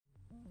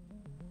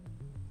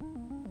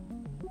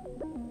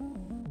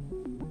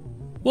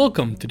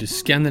Welcome to the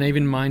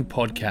Scandinavian Mind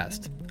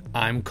podcast.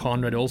 I'm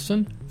Conrad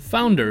Olsen,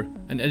 founder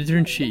and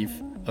editor-in-chief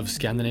of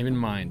Scandinavian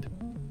Mind.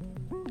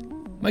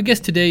 My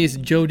guest today is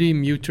Jody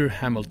Muter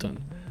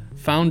Hamilton,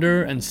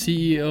 founder and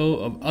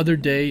CEO of Other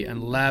Day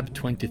and Lab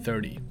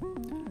 2030.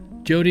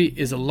 Jody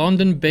is a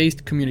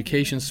London-based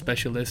communications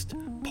specialist,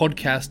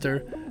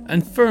 podcaster,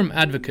 and firm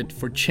advocate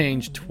for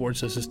change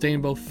towards a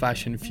sustainable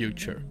fashion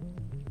future.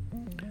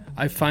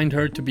 I find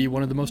her to be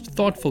one of the most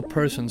thoughtful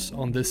persons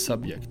on this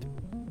subject.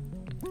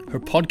 Her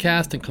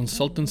podcast and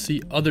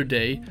consultancy Other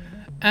Day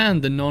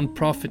and the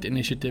non-profit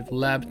initiative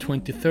Lab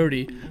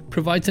 2030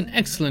 provides an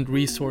excellent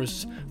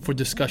resource for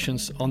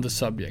discussions on the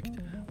subject,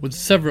 with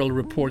several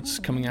reports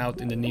coming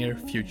out in the near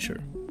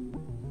future.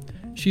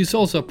 She is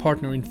also a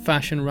partner in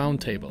Fashion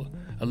Roundtable,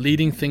 a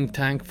leading think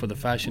tank for the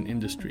fashion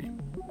industry.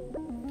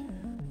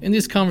 In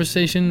this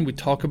conversation, we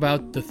talk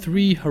about the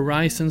 3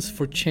 horizons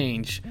for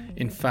change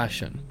in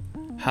fashion,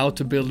 how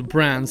to build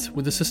brands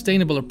with a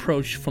sustainable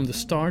approach from the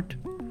start,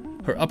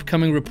 her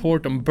upcoming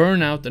report on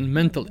burnout and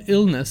mental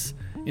illness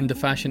in the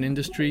fashion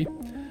industry,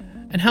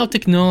 and how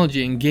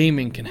technology and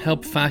gaming can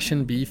help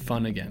fashion be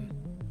fun again.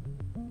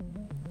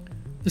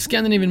 The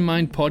Scandinavian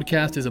Mind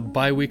podcast is a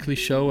bi-weekly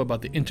show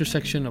about the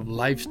intersection of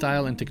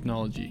lifestyle and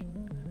technology.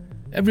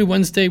 Every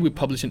Wednesday we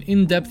publish an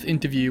in-depth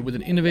interview with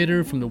an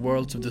innovator from the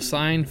worlds of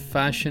design,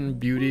 fashion,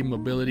 beauty,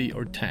 mobility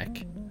or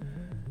tech.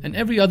 And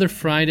every other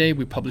Friday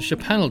we publish a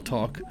panel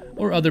talk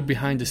or other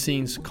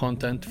behind-the-scenes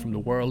content from the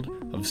world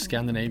of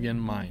Scandinavian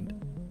Mind.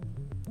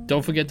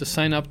 Don't forget to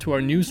sign up to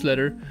our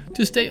newsletter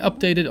to stay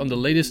updated on the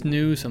latest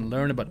news and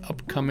learn about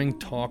upcoming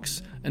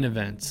talks and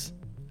events.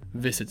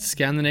 Visit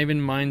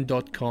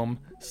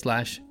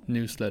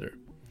scandinavianmind.com/newsletter.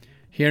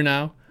 Here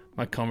now,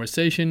 my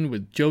conversation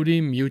with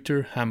Jody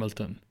Muter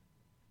Hamilton.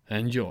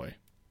 Enjoy.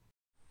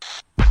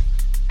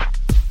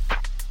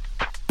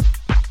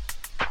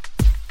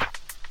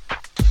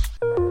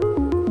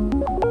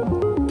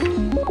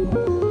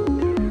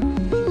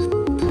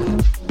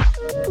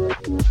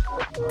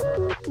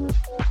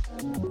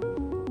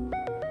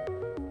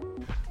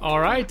 All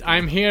right,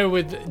 I'm here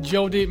with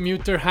Jody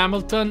Muter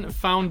Hamilton,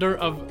 founder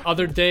of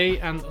Other Day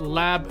and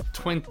Lab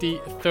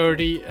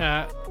 2030,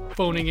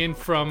 phoning in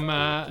from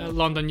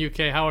London,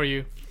 UK. How are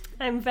you?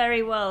 I'm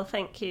very well,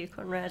 thank you,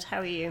 Conrad. How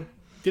are you?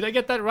 Did I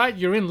get that right?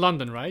 You're in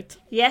London, right?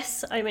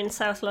 Yes, I'm in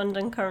South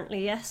London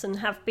currently, yes, and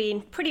have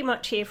been pretty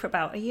much here for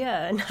about a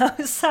year now,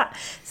 sat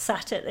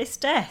at this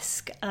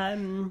desk.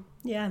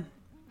 Yeah.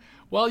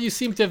 Well, you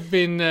seem to have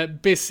been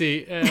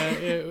busy,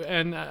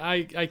 and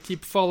I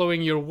keep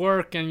following your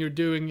work, and you're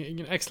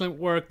doing excellent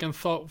work and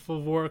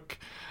thoughtful work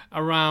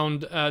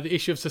around the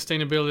issue of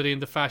sustainability in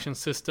the fashion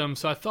system.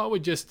 So I thought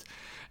we'd just,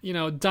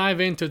 dive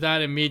into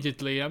that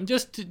immediately.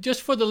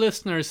 Just for the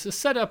listeners,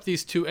 set up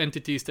these 2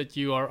 entities that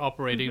you are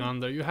operating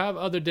under. You have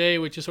Other Day,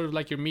 which is sort of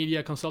like your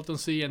media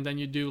consultancy, and then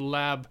you do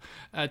Lab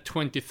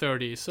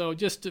 2030. So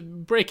just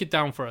break it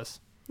down for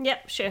us.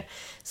 Yep, sure.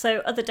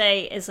 So Other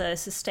Day is a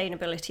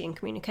sustainability and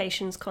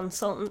communications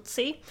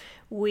consultancy.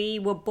 We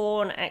were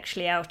born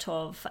actually out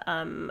of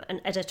an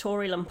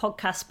editorial and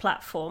podcast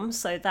platform.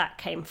 So that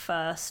came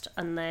first,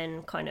 and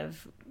then kind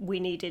of we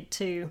needed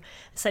to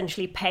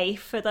essentially pay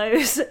for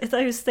those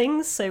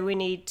things. So we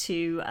need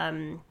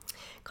to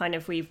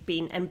we've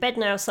been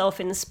embedding ourselves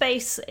in the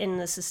space, in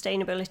the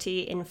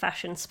sustainability, in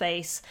fashion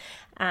space,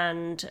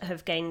 and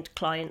have gained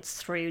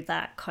clients through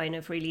that kind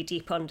of really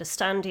deep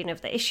understanding of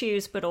the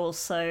issues, but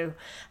also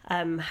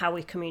how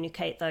we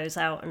communicate those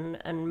out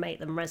and make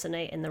them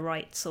resonate in the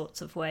right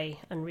sorts of way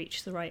and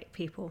reach the right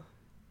people.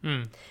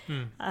 And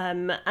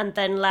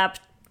then Lab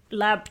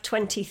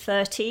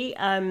 2030,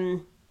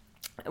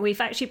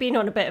 we've actually been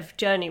on a bit of a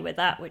journey with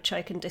that, which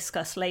I can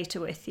discuss later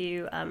with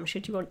you,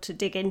 should you want to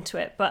dig into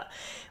it. But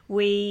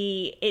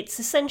it's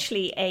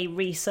essentially a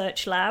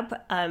research lab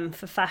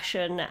for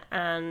fashion,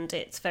 and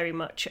it's very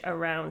much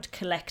around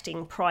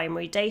collecting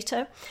primary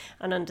data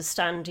and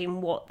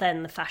understanding what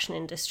then the fashion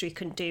industry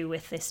can do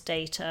with this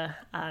data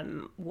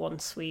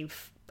once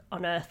we've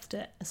unearthed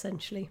it,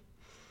 essentially.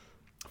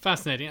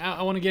 Fascinating.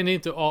 I want to get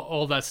into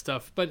all that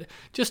stuff, but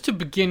just to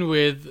begin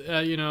with,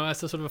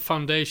 as a sort of a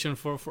foundation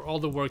for all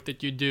the work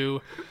that you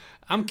do,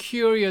 I'm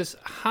curious,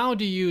 how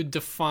do you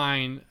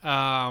define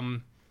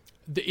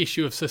the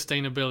issue of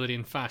sustainability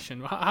in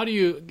fashion?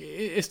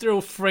 Is there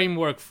a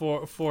framework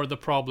for the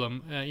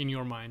problem in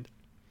your mind?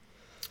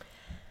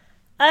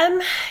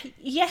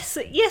 Yes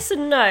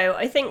and no.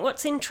 I think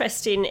what's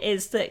interesting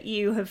is that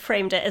you have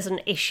framed it as an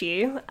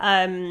issue.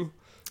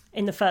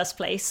 In the first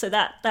place, so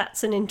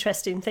that's an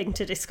interesting thing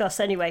to discuss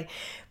anyway.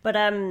 But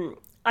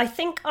I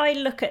think I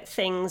look at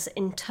things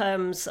in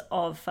terms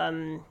of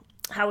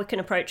how we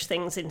can approach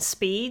things in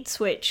speeds,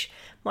 which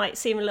might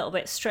seem a little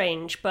bit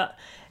strange, but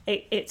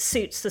it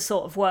suits the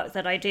sort of work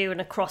that I do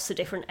and across the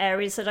different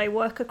areas that I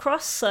work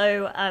across.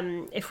 So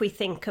if we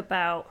think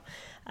about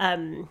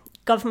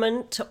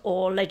government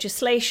or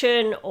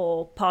legislation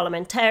or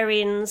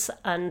parliamentarians,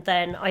 and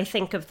then I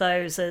think of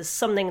those as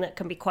something that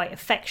can be quite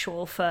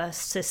effectual for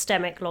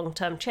systemic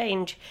long-term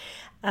change.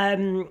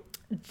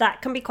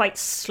 that can be quite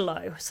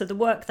slow. So the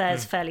work there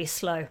is fairly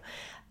slow.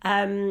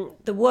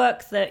 The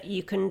work that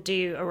you can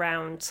do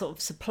around sort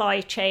of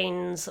supply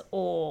chains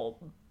or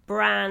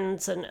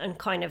brands and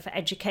kind of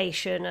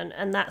education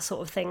and that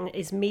sort of thing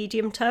is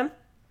medium term.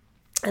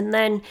 And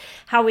then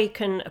how we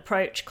can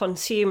approach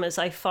consumers,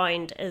 I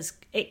find, is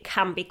it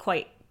can be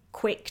quite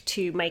quick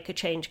to make a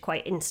change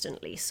quite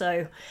instantly.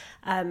 So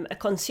a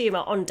consumer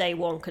on day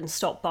one can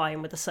stop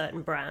buying with a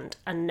certain brand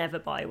and never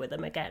buy with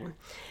them again.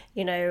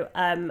 You know,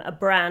 a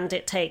brand,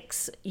 it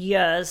takes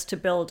years to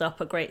build up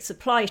a great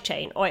supply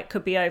chain, or it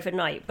could be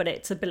overnight, but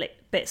it's a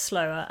bit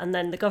slower. And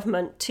then the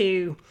government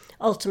to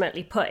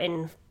ultimately put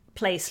in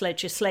place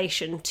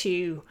legislation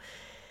to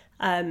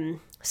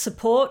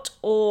support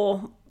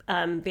or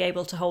be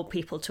able to hold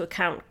people to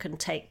account can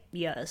take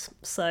years.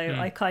 So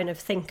I kind of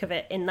think of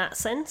it in that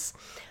sense,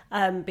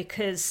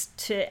 because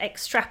to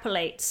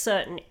extrapolate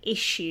certain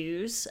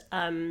issues,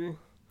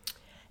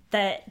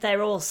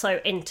 they're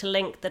also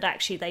interlinked, that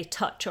actually they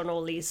touch on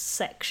all these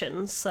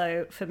sections.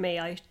 So for me,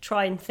 I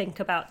try and think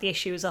about the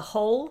issue as a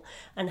whole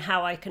and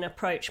how I can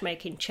approach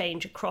making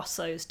change across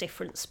those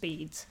different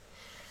speeds.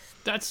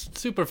 That's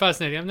super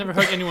fascinating. I've never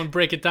heard anyone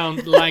break it down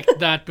like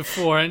that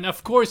before. And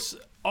of course,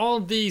 all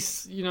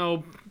these,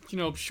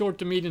 short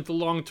to medium to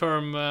long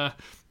term,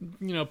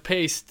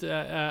 paced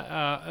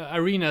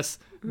arenas,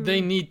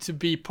 they need to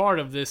be part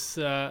of this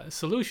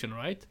solution,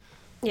 right?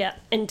 Yeah,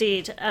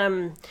 indeed.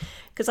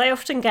 Because I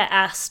often get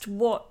asked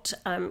what,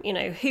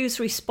 who's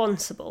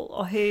responsible,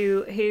 or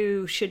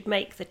who should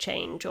make the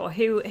change, or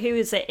who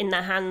is it in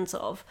the hands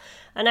of?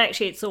 And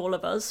actually, it's all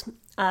of us.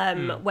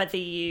 Whether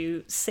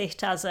you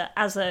sit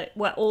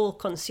we're all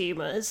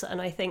consumers,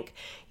 and I think,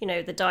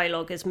 the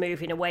dialogue is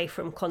moving away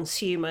from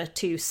consumer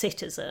to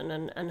citizen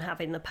and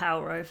having the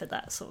power over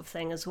that sort of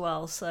thing as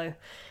well. So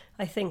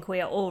I think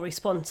we are all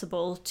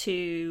responsible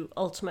to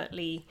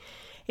ultimately,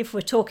 if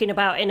we're talking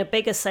about in a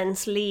bigger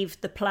sense,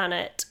 leave the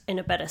planet in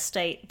a better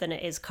state than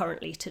it is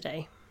currently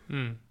today.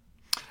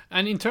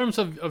 And in terms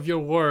of your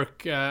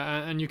work,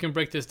 and you can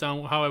break this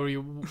down however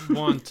you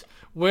want,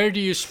 where do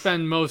you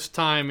spend most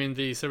time in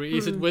these?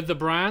 Is it with the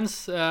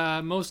brands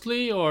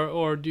mostly,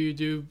 or do you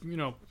do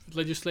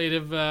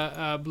legislative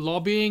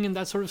lobbying and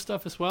that sort of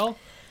stuff as well?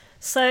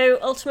 So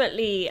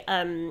ultimately,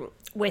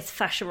 with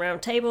Fashion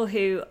Roundtable,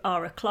 who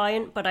are a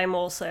client, but I'm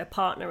also a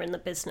partner in the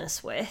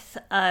business with,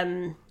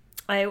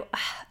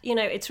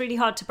 it's really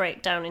hard to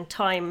break down in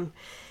time,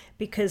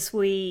 because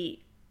we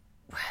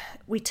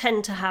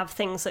tend to have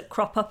things that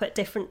crop up at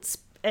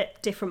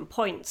different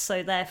points.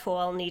 So therefore,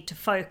 I'll need to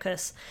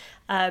focus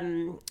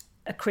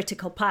a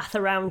critical path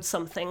around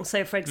something.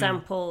 So, for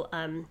example,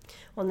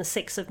 on the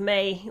 6th of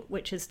May,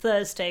 which is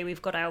Thursday,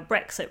 we've got our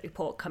Brexit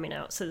report coming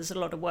out. So there's a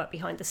lot of work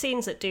behind the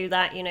scenes that do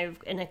that. In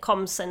a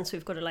comms sense,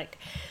 we've got to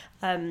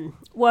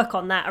work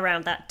on that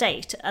around that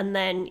date. And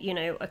then,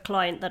 a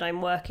client that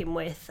I'm working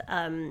with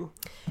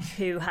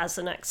who has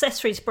an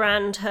accessories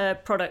brand, her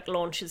product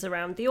launches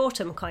around the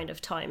autumn kind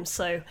of time.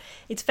 So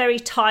it's very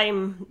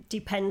time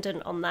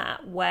dependent on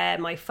that, where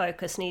my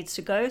focus needs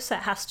to go. So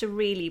it has to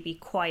really be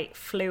quite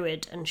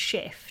fluid and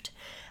shift.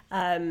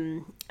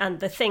 And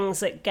the things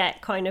that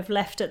get kind of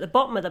left at the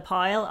bottom of the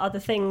pile are the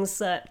things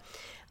that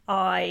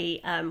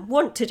I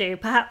want to do,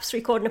 perhaps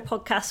recording a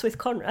podcast with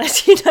Conrad,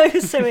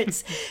 so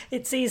it's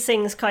these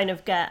things kind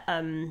of get,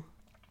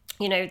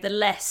 the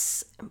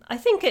less, I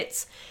think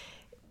it's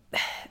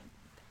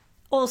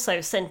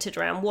also centered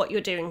around what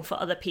you're doing for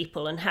other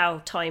people and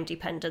how time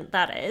dependent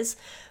that is.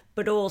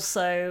 But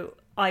also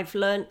I've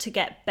learned to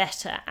get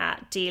better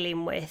at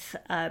dealing with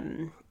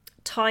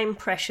time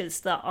pressures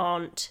that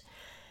aren't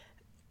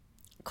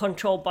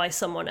controlled by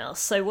someone else.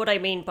 So what I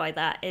mean by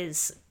that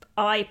is,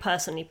 I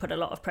personally put a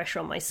lot of pressure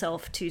on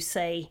myself to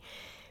say,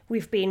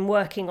 we've been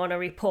working on a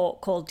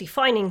report called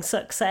Defining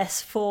Success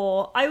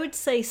for, I would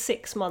say,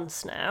 6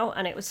 months now,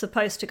 and it was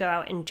supposed to go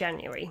out in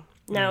January.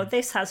 Now,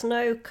 this has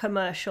no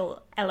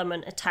commercial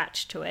element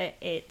attached to it.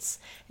 It's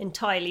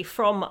entirely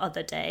from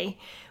Other Day.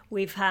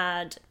 We've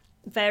had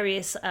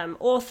various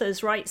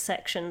authors write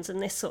sections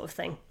and this sort of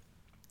thing.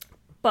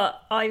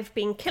 But I've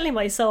been killing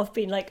myself,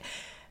 being like,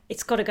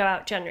 it's got to go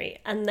out January,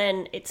 and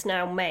then it's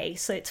now May,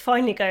 so it's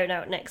finally going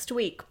out next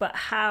week. But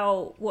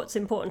what's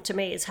important to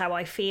me is how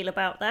I feel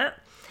about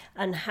that,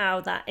 and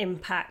how that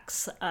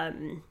impacts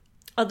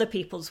other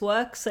people's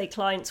work, say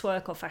clients'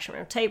 work or Fashion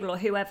Roundtable or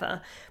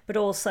whoever. But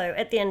also,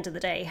 at the end of the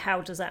day, how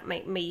does that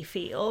make me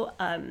feel?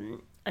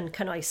 And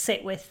can I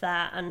sit with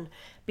that and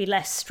be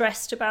less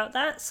stressed about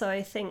that? So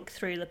I think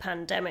through the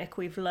pandemic,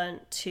 we've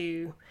learned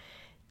to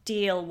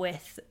deal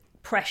with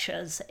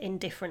pressures in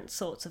different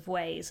sorts of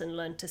ways and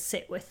learn to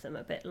sit with them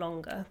a bit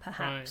longer,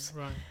 perhaps.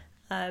 Right.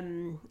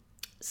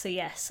 So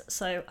yes,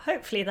 so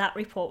hopefully that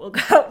report will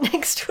go out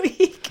next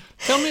week.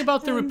 Tell me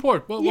about the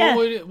report. What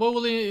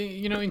will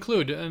it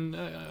include? And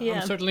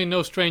I'm certainly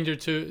no stranger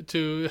to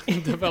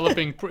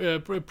developing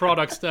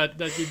products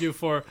that you do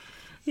for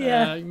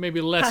maybe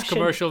less passion.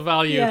 Commercial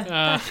value.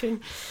 Passion.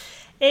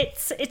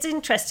 It's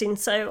interesting.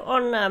 So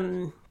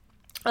on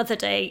Other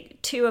Day,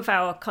 2 of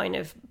our kind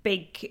of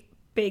big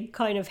big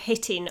kind of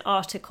hitting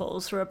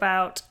articles were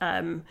about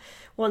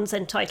one's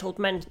entitled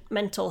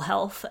mental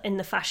health in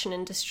the fashion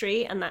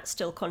industry, and that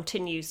still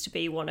continues to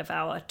be one of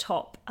our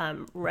top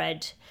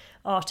read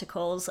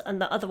articles.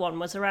 And the other one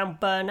was around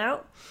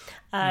burnout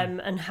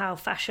and how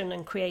fashion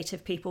and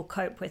creative people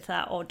cope with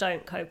that or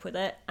don't cope with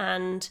it.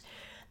 And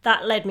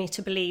that led me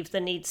to believe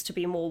there needs to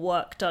be more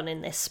work done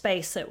in this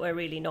space, that we're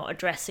really not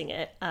addressing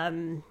it.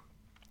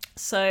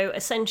 So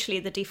essentially,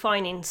 the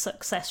Defining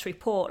Success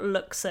report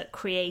looks at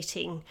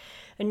creating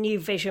a new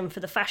vision for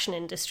the fashion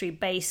industry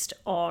based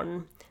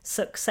on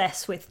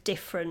success with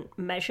different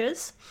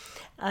measures.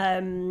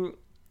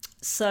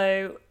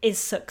 So is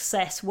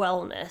success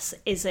wellness?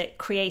 Is it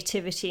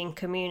creativity and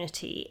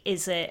community?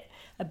 Is it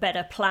a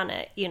better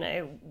planet? You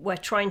know, we're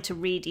trying to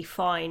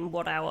redefine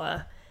what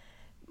our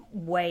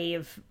way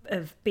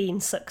of being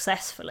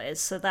successful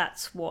is. So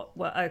that's what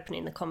we're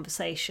opening the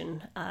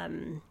conversation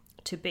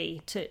to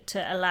be,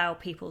 to allow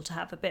people to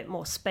have a bit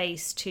more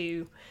space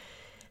to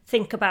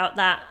think about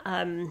that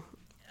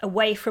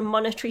away from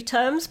monetary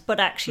terms, but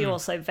actually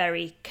also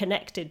very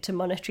connected to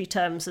monetary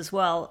terms as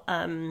well,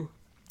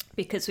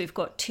 because we've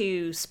got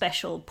 2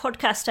 special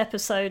podcast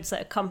episodes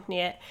that accompany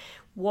it.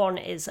 One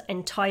is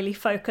entirely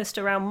focused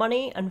around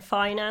money and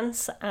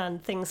finance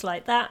and things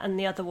like that, and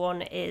the other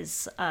one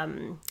is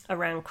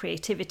around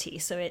creativity.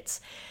 So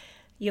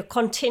you're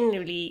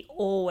continually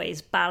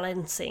always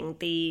balancing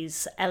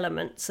these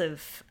elements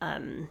of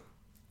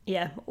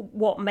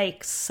what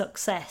makes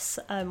success,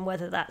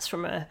 whether that's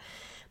from a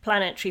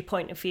planetary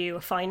point of view,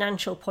 a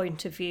financial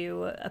point of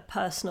view, a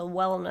personal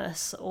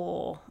wellness,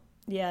 or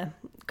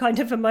kind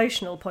of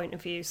emotional point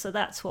of view. So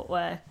that's what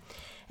we're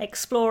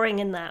exploring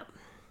in that.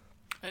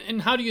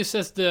 And how do you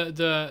assess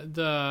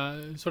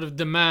the sort of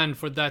demand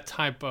for that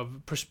type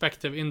of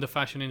perspective in the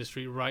fashion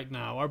industry right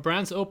now? Are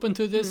brands open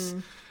to this?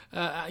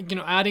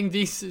 Adding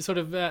these sort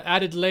of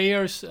added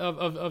layers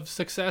of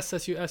success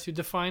as you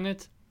define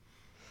it?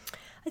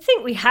 I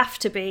think we have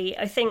to be.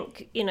 I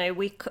think,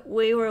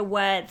 we were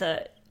aware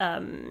that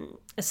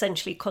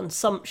essentially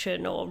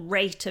consumption or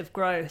rate of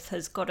growth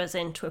has got us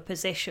into a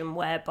position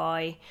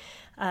whereby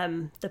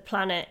the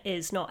planet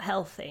is not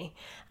healthy,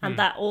 and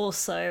that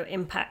also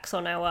impacts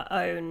on our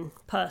own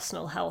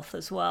personal health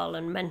as well,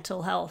 and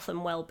mental health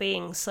and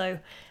well-being. So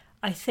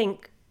I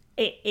think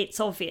it's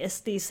obvious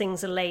these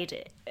things are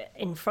laid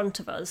in front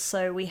of us,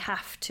 so we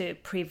have to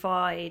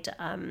provide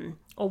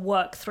or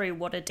work through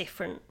what a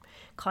different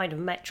kind of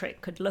metric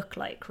could look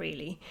like,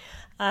 really.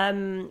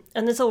 And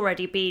there's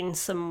already been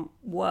some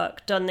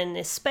work done in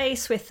this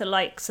space with the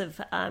likes of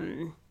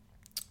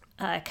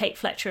Kate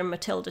Fletcher and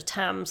Matilda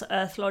Tam's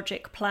Earth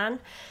Logic plan.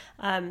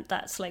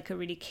 That's like a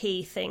really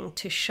key thing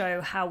to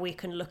show how we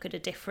can look at a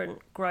different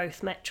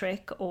growth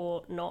metric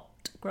or not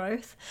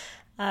growth.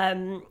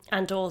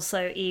 And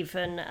also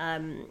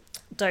even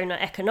donor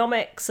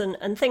economics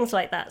and things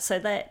like that. So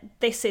that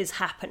this is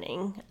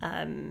happening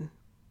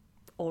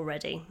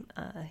already.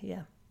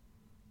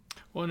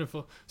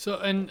 Wonderful. So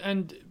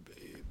and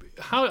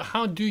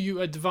how do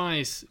you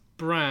advise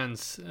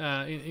brands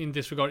in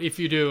this regard? If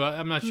you do,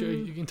 I'm not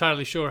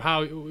entirely sure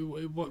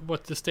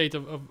what the state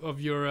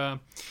of your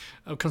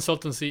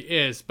consultancy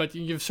is, but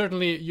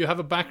you have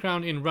a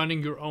background in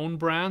running your own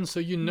brand, so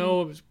you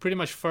know pretty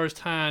much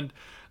firsthand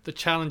the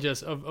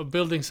challenges of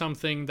building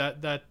something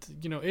that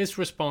is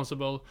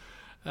responsible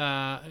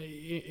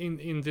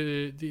in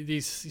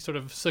these sort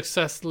of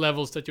success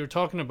levels that you're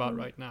talking about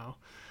right now.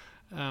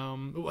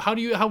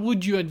 How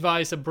would you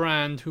advise a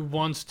brand who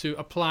wants to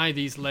apply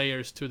these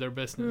layers to their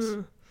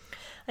business?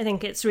 I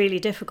think it's really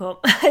difficult.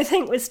 I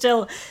think we're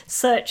still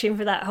searching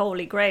for that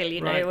holy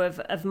grail,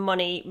 of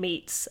money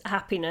meets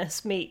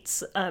happiness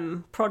meets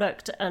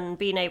product, and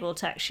being able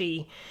to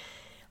actually,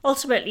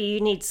 ultimately you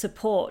need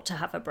support to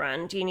have a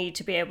brand. You need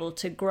to be able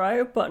to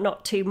grow, but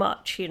not too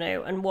much,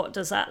 and what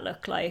does that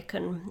look like?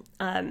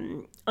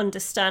 And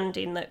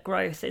understanding that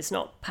growth is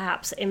not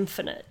perhaps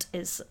infinite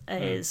is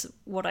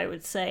what I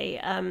would say.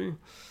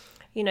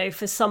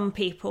 For some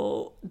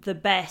people, the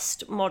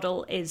best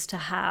model is to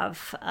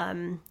have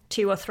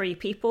 2 or 3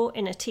 people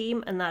in a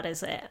team, and that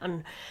is it.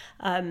 And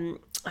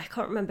I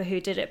can't remember who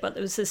did it, but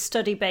there was a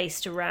study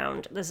based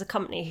around, there's a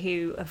company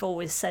who have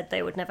always said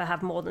they would never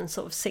have more than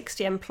sort of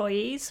 60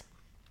 employees.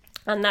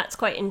 And that's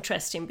quite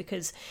interesting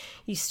because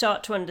you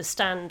start to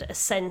understand a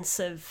sense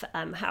of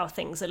how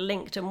things are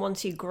linked. And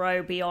once you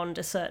grow beyond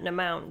a certain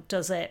amount,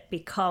 does it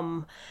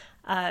become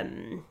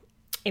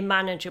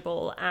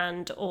immanageable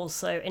and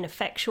also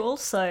ineffectual?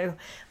 So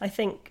I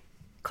think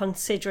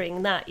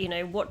considering that,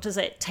 what does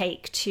it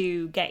take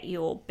to get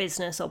your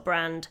business or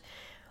brand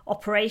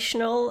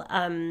operational,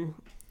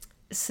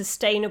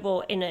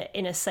 sustainable in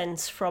a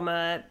sense from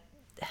a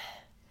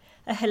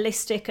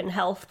holistic and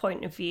health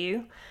point of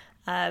view,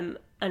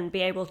 and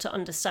be able to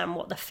understand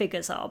what the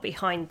figures are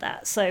behind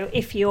that. So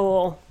if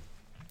you're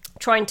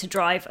trying to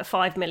drive a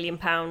 £5 million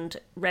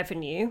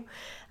revenue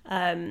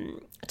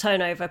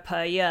turnover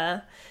per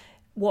year,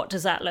 what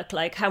does that look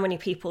like? How many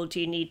people do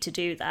you need to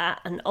do that?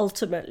 And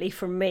ultimately,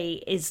 for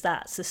me, is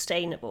that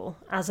sustainable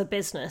as a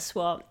business?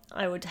 Well,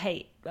 I'd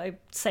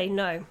say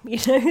no,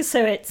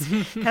 so it's,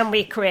 can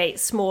we create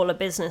smaller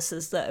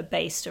businesses that are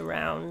based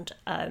around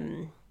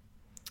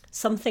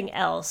something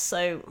else?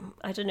 So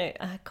I don't know,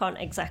 I can't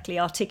exactly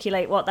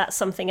articulate what that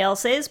something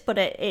else is, but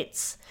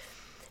it's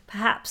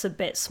perhaps a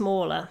bit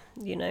smaller,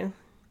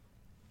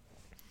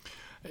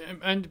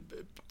 And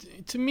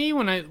to me,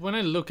 when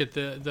I look at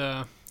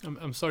the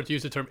I'm sorry to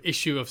use the term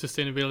issue of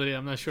sustainability.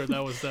 I'm not sure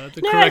that was the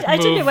correct I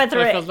don't move. know whether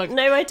I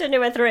don't know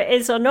whether it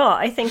is or not.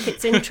 I think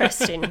it's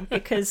interesting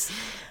because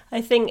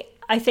I think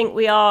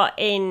we are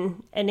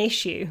in an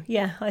issue.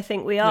 Yeah, I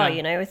think we are.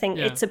 I think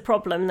it's a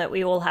problem that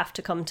we all have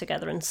to come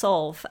together and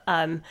solve.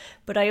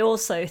 But I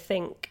also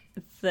think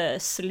the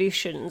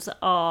solutions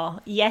are,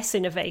 yes,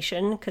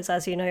 innovation, because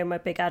as you know, I'm a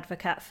big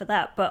advocate for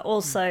that, but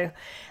also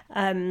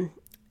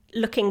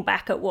looking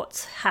back at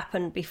what's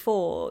happened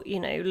before,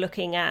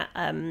 looking at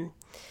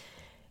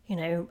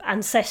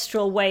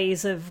ancestral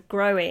ways of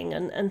growing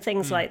and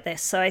things like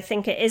this. So I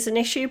think it is an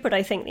issue, but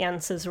I think the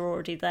answers are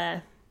already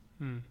there.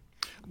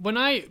 When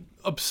I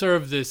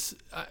observe this,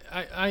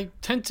 I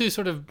tend to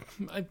sort of,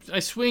 I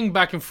swing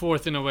back and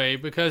forth in a way,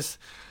 because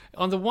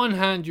on the one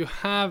hand, you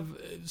have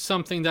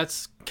something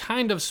that's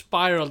kind of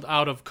spiraled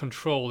out of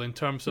control in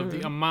terms of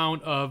the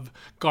amount of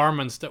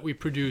garments that we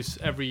produce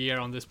every year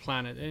on this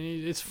planet. And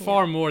it's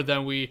far more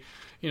than we,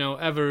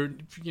 ever,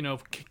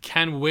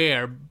 can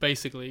wear,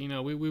 basically.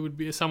 We would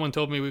be, someone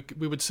told me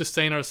we would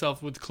sustain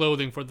ourselves with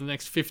clothing for the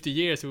next 50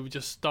 years if we would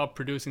just stop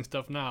producing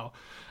stuff now.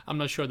 I'm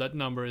not sure that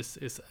number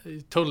is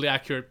totally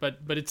accurate,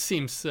 but it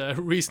seems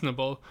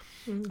reasonable.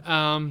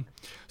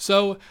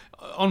 So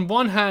on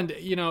one hand,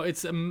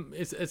 it's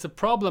a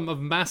problem of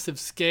massive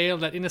scale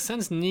that in a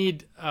sense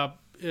need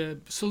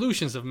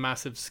solutions of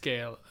massive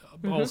scale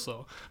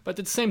also. But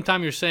at the same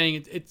time, you're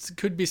saying it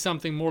could be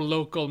something more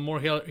local, more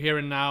here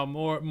and now,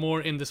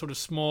 more in the sort of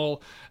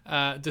small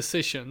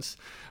decisions.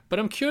 But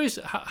I'm curious,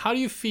 how do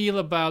you feel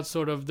about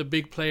sort of the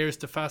big players,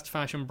 the fast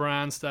fashion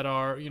brands that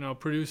are,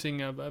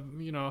 producing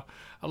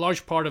a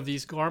large part of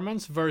these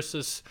garments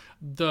versus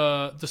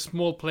the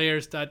small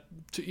players that,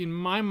 in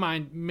my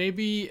mind,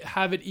 maybe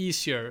have it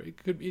easier?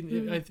 It could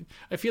be,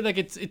 I feel like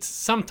it's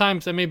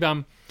sometimes, and maybe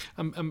I'm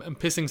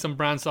pissing some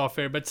brands off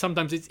here, but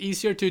sometimes it's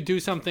easier to do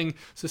something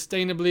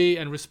sustainably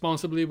and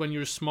responsibly when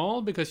you're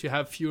small because you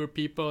have fewer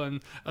people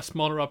and a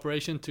smaller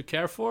operation to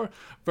care for,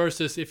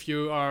 versus if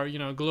you are,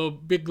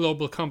 big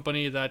global company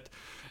that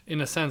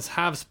in a sense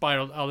have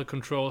spiraled out of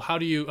control. How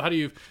do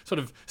you sort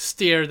of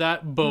steer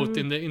that boat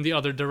in the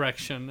other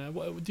direction?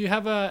 Do you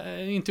have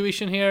an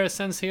intuition here, a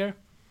sense here?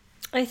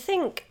 I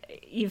think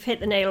you've hit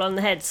the nail on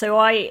the head. So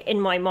I, in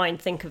my mind,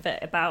 think of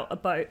it about a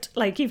boat,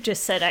 like you've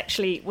just said,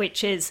 actually,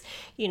 which is,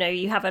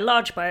 you have a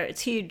large boat,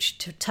 it's huge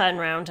to turn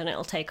around and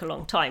it'll take a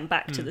long time,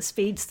 back to the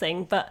speeds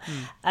thing. But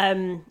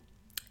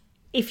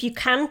if you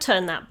can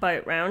turn that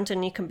boat round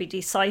and you can be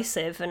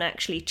decisive and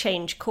actually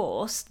change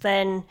course,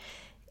 then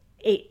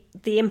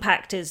the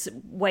impact is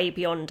way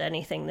beyond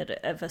anything that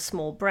of a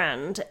small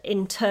brand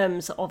in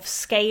terms of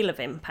scale of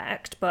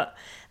impact. But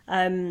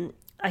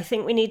I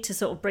think we need to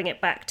sort of bring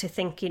it back to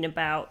thinking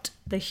about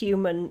the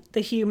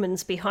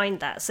humans behind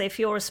that. So if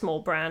you're a small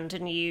brand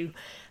and you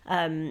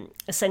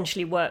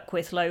essentially work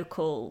with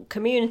local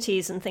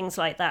communities and things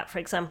like that, for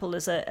example,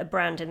 there's a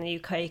brand in the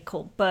UK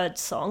called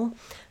Birdsong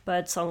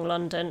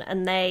London,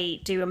 and they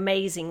do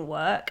amazing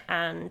work.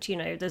 And,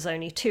 there's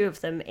only 2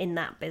 of them in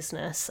that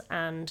business,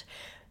 and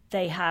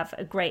they have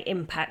a great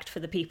impact for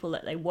the people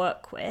that they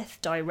work with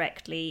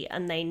directly,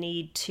 and they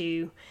need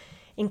to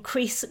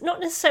not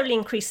necessarily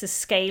increase the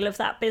scale of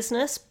that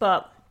business,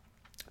 but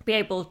be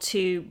able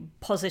to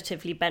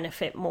positively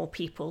benefit more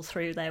people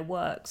through their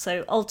work.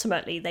 So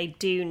ultimately, they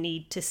do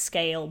need to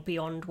scale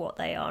beyond what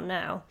they are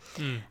now,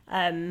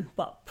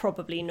 but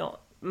probably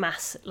not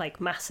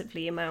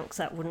massively amount, because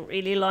that wouldn't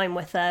really align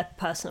with their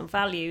personal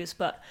values.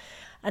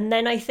 And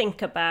then I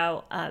think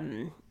about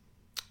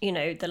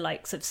the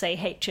likes of, say,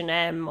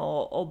 H&M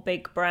or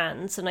big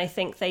brands, and I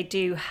think they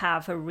do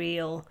have a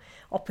real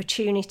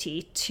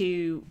opportunity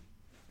to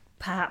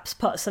perhaps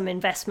put some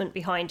investment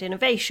behind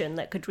innovation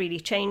that could really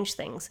change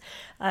things.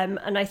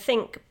 And I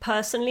think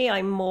personally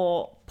I'm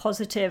more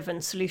positive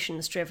and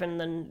solutions driven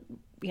than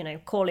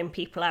calling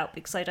people out,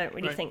 because I don't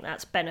really think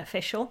that's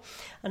beneficial.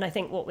 And I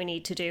think what we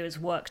need to do is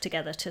work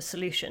together to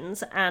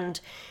solutions. And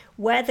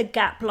where the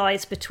gap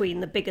lies between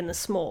the big and the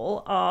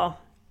small are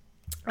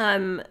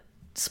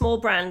small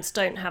brands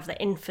don't have the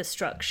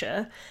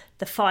infrastructure,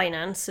 the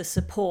finance, the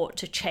support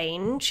to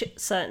change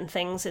certain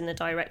things in the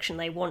direction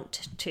they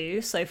want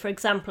to. So, for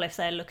example, if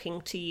they're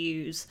looking to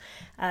use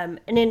an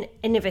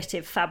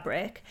innovative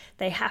fabric,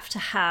 they have to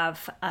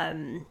have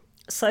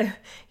so,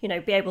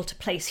 be able to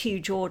place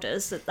huge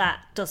orders, that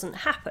doesn't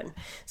happen.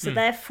 So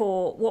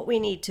therefore, what we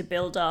need to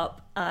build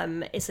up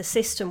is a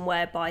system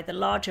whereby the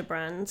larger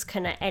brands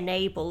can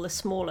enable the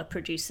smaller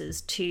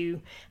producers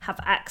to have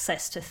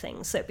access to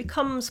things. So it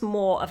becomes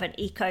more of an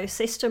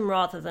ecosystem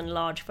rather than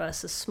large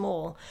versus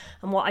small.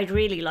 And what I'd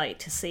really like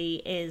to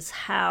see is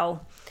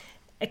how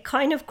a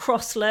kind of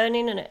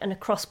cross-learning and a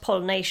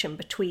cross-pollination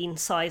between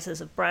sizes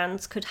of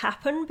brands could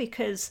happen,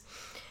 because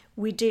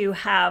we do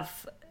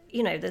have...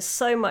 there's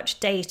so much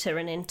data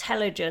and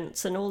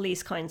intelligence and all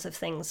these kinds of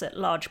things that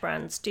large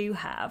brands do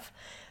have.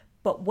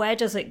 But where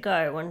does it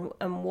go,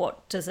 and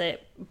what does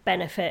it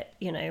benefit,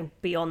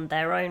 beyond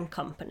their own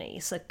company?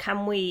 So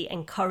can we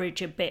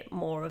encourage a bit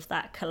more of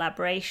that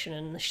collaboration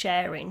and the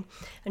sharing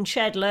and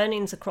shared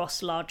learnings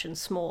across large and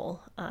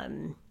small,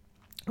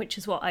 which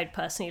is what I'd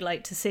personally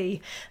like to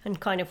see, and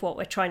kind of what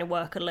we're trying to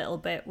work a little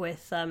bit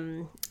with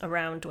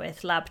around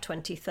with Lab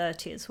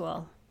 2030 as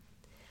well.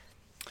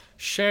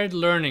 Shared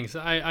learnings,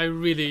 I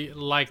really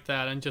like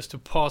that. And just to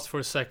pause for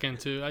a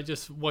second,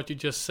 what you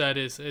just said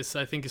is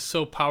I think is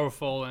so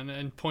powerful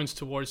and points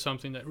towards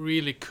something that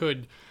really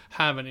could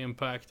have an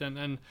impact.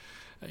 And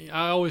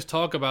I always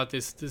talk about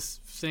this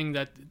thing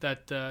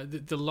that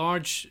the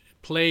large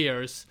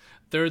players,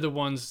 they're the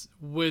ones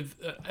with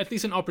at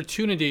least an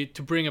opportunity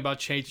to bring about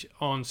change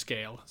on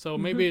scale. So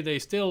maybe they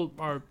still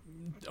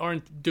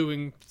aren't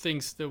doing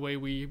things the way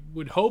we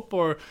would hope,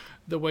 or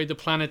the way the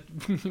planet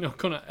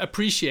kind of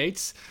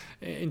appreciates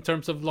in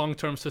terms of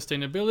long-term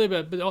sustainability,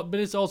 but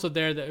it's also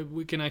there that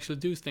we can actually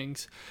do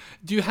things.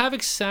 Do you have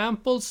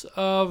examples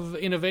of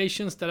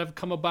innovations that have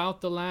come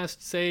about the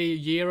last, say,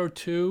 year or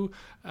two,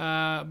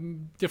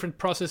 different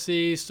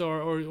processes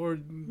or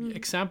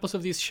examples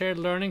of these shared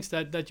learnings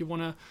that you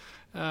want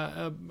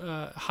to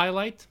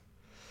highlight?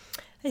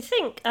 I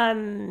think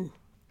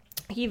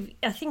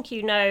I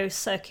think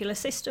Circular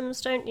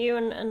Systems, don't you,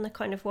 and the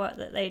kind of work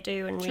that they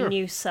do, and Sure.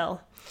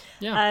 RenewCell.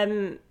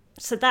 Yeah.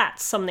 So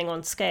that's something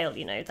on scale,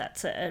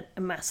 that's a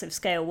massive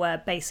scale where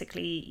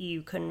basically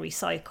you can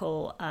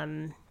recycle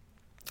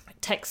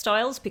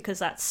textiles, because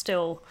that's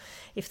still,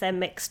 if they're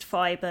mixed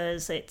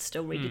fibers, it's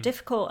still really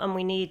difficult, and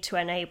we need to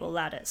enable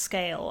that at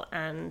scale.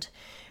 And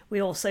we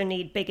also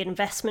need big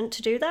investment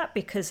to do that,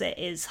 because it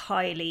is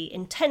highly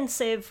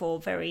intensive or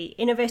very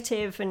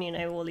innovative, and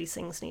all these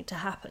things need to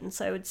happen.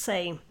 So I would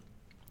say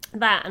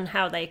that, and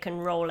how they can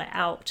roll it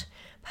out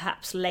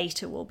perhaps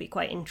later, will be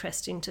quite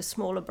interesting to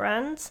smaller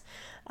brands.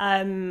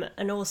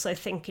 And also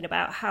thinking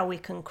about how we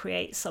can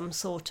create some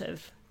sort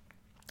of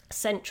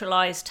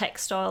centralized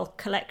textile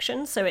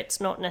collection, so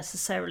it's not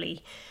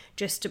necessarily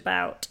just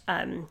about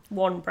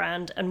one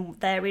brand and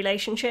their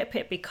relationship.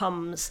 It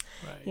becomes,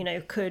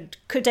 right.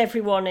 Could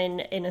everyone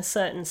in a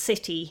certain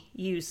city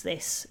use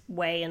this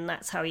way, and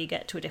that's how you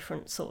get to a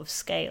different sort of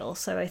scale.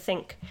 So I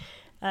think,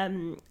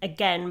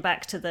 again,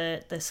 back to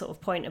the sort of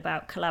point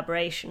about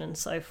collaboration and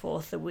so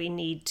forth, that we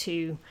need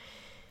to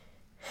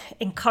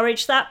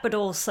encourage that, but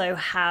also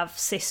have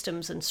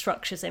systems and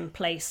structures in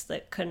place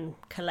that can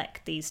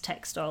collect these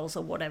textiles,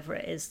 or whatever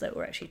it is that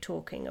we're actually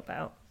talking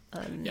about.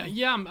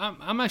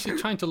 I'm actually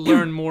trying to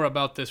learn more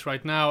about this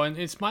right now, and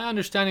it's my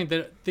understanding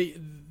that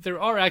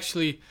there are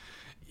actually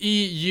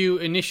EU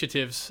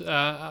initiatives.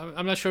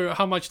 I'm not sure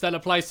how much that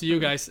applies to you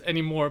guys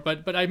anymore,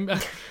 but I'm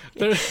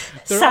there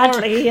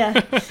sadly,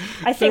 yeah.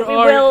 I think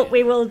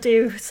we will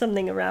do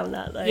something around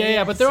that, though.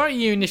 Yeah, but there are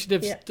EU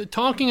initiatives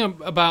talking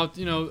about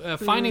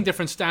finding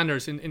different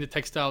standards in the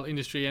textile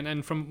industry,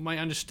 and from my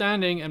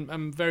understanding, and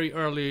I'm very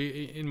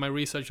early in my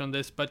research on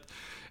this, but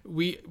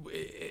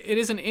it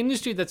is an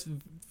industry that's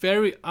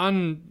very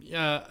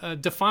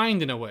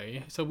undefined in a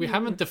way. So we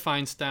haven't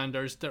defined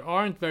standards. There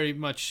aren't very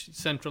much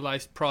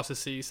centralized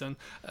processes and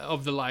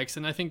of the likes.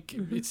 And I think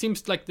it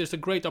seems like there's a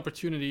great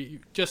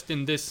opportunity just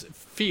in this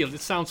field.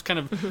 It sounds kind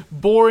of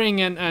boring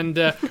and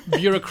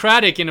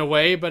bureaucratic in a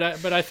way, but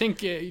I think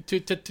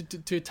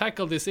to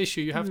tackle this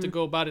issue, you have to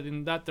go about it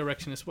in that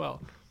direction as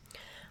well.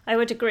 I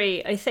would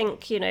agree. I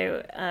think,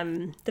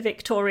 the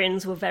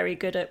Victorians were very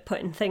good at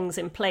putting things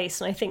in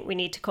place, and I think we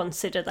need to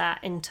consider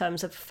that in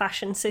terms of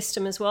fashion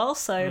system as well.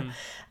 So,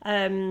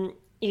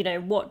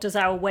 what does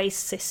our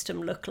waste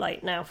system look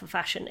like now for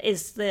fashion?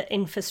 Is the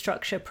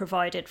infrastructure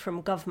provided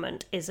from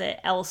government? Is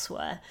it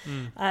elsewhere?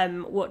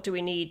 What do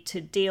we need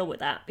to deal with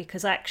that?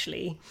 Because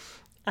actually,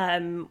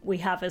 we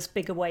have as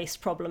big a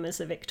waste problem as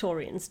the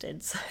Victorians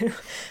did. So,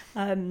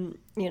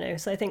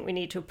 so I think we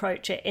need to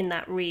approach it in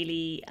that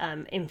really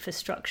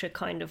infrastructure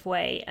kind of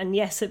way. And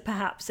yes, it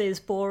perhaps is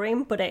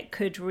boring, but it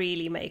could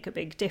really make a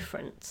big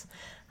difference.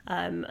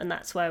 And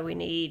that's where we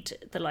need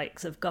the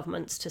likes of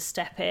governments to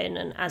step in.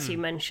 And as you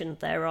mentioned,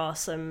 there are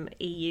some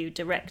EU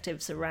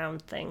directives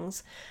around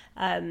things.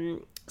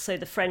 So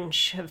the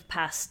French have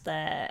passed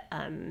their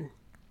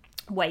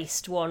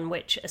waste one,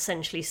 which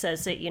essentially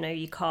says that,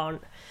 you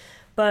can't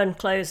burn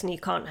clothes and you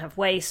can't have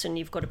waste, and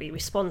you've got to be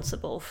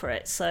responsible for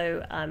it.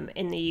 So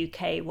in the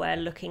UK, we're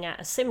looking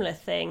at a similar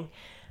thing.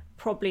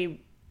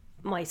 Probably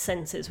my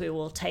sense is we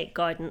will take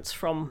guidance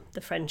from the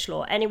French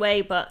law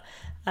anyway, but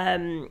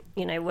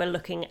We're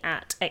looking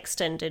at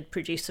extended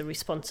producer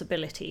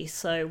responsibility.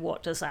 So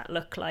what does that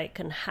look like,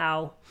 and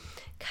how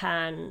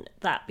can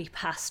that be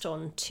passed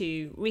on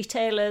to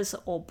retailers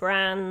or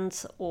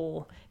brands,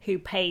 or who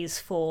pays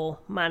for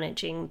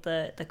managing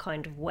the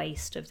kind of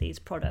waste of these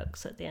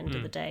products at the end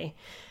of the day?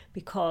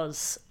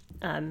 Because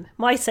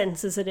my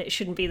sense is that it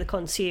shouldn't be the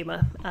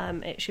consumer.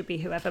 It should be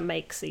whoever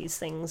makes these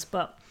things,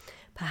 but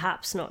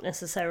perhaps not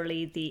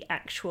necessarily the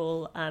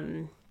actual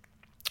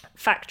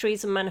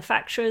factories and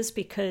manufacturers,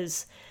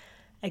 because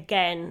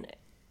again,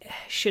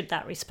 should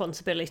that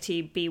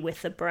responsibility be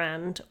with the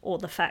brand or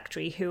the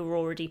factory, who are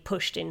already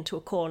pushed into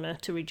a corner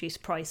to reduce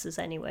prices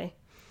anyway?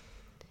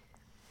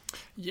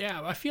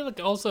 Yeah, I feel like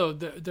also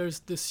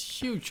there's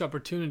this huge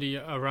opportunity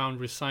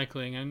around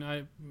recycling,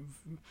 and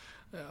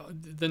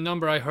the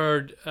number I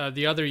heard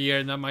the other year,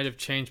 and that might have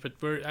changed, but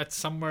we're at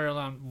somewhere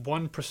around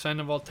 1%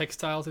 of all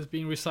textiles is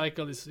being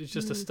recycled. It's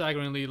just a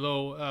staggeringly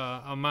low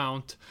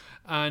amount,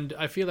 and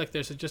I feel like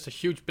there's just a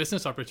huge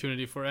business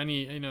opportunity for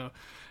any,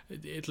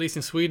 at least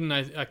in Sweden,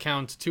 I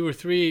count 2 or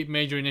 3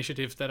 major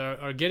initiatives that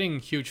are getting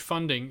huge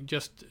funding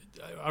just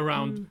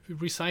around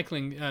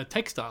recycling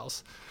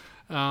textiles.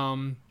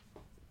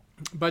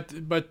 But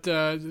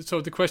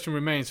so the question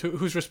remains,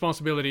 whose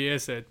responsibility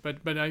is it?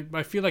 But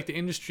I feel like the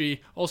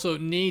industry also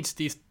needs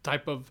these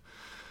type of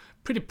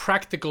pretty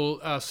practical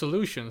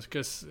solutions,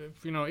 because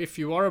if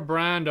you are a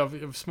brand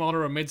of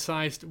smaller or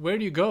mid-sized, where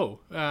do you go?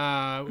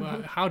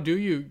 How do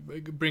you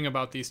bring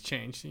about these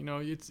change?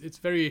 It's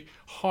very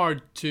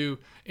hard to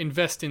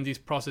invest in these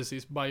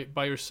processes by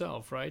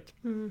yourself, right?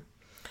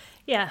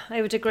 Yeah,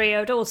 I would agree. I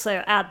would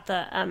also add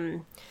that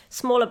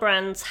smaller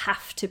brands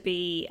have to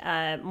be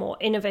more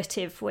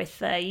innovative with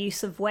their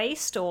use of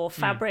waste or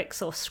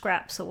fabrics or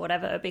scraps or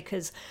whatever,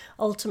 because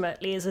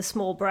ultimately as a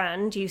small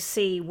brand, you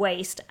see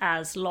waste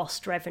as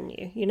lost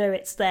revenue.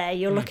 It's there.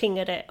 You're looking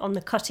at it on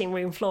the cutting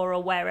room floor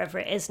or wherever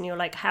it is, and you're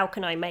like, how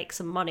can I make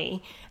some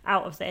money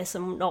out of this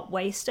and not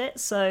waste it?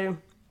 So,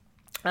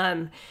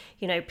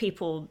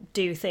 people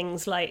do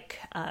things like...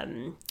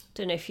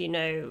 don't know if you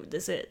know,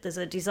 there's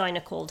a designer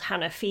called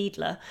Hannah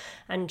Fiedler,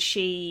 and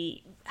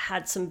she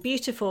had some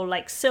beautiful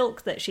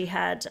silk that she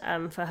had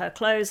for her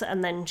clothes,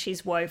 and then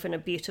she's woven a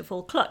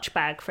beautiful clutch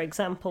bag, for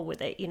example,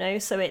 with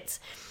it. So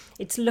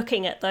it's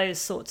looking at those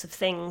sorts of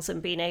things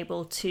and being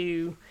able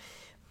to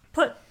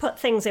put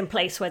things in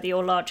place, whether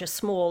you're large or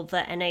small,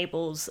 that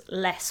enables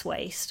less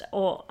waste,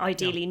 or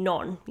ideally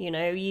none.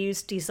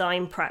 Use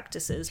design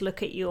practices.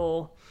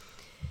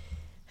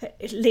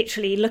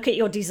 Literally look at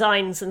your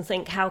designs and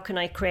think, how can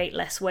I create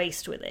less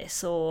waste with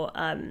this? Or,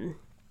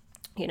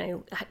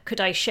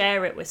 could I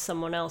share it with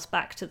someone else?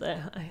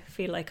 I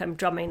feel like I'm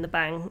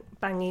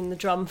banging the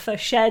drum for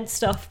shared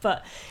stuff,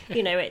 but,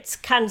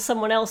 can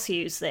someone else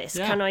use this?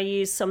 Yeah. Can I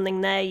use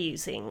something they're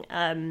using?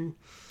 Can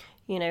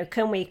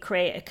we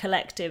create a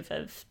collective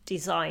of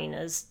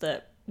designers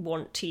that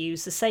want to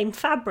use the same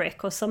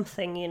fabric or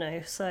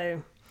something,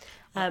 so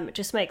it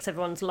just makes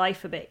everyone's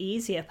life a bit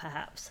easier,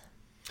 perhaps.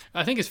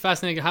 I think it's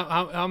fascinating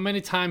how many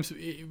times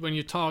when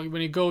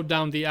you go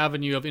down the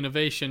avenue of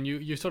innovation,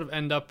 you sort of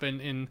end up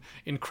in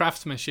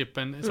craftsmanship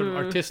and sort of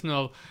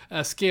artisanal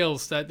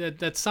skills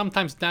that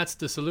sometimes that's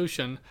the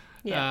solution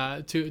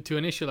to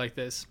an issue like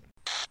this.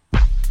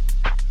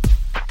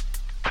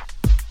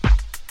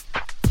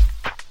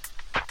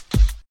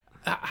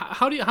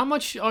 How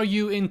much are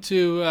you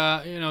into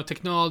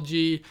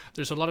technology?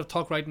 There's a lot of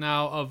talk right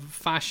now of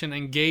fashion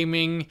and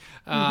gaming.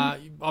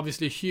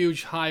 Obviously,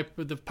 huge hype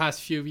the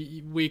past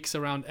few weeks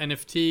around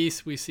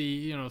NFTs. We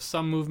see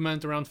some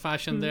movement around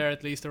fashion there,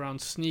 at least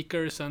around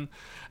sneakers and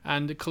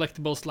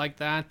collectibles like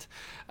that.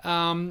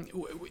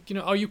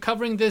 Are you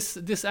covering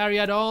this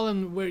area at all?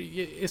 And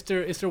is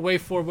there a way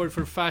forward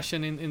for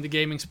fashion in the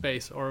gaming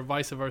space, or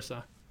vice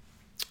versa?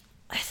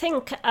 I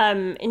think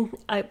I'm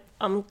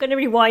going to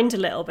rewind a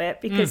little bit,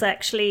 because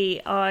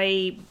actually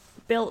I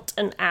built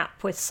an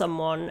app with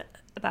someone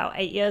about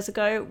 8 years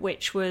ago,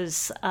 which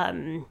was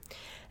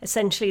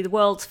essentially the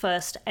world's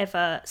first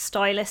ever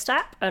stylist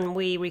app, and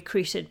we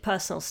recruited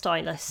personal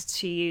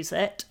stylists to use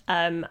it,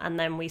 and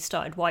then we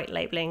started white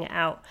labeling it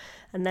out.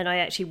 And then I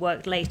actually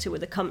worked later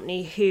with a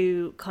company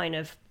who kind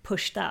of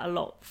pushed that a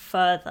lot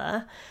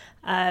further,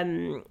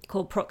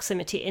 called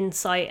Proximity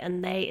Insight,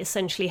 and they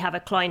essentially have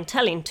a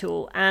clienteling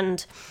tool.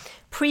 And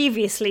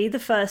previously, the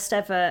first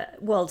ever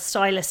World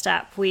Stylist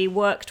app, we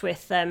worked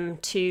with them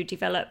to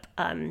develop,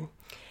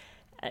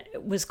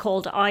 was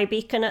called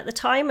iBeacon at the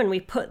time, and we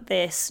put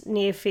this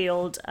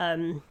near-field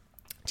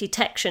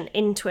detection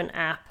into an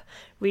app,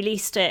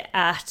 released it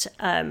at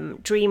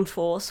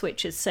Dreamforce,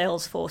 which is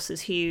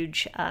Salesforce's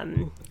huge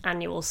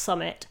annual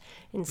summit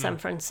in San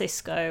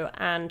Francisco,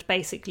 and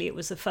basically it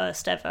was the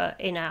first ever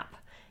in-app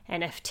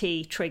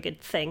NFT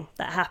triggered thing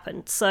that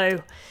happened.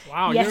 So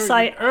wow, yes, you're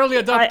an early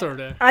adopter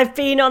there. I've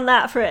been on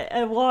that for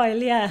a while,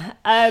 yeah.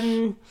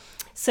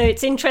 So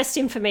it's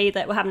interesting for me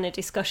that we're having a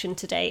discussion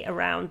today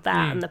around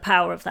that and the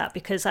power of that,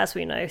 because as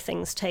we know,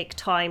 things take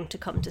time to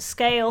come to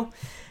scale.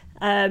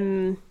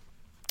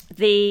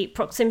 The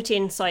Proximity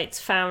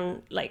Insights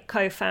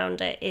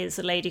co-founder is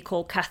a lady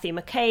called Kathy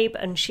McCabe,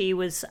 and she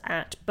was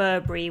at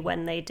Burberry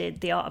when they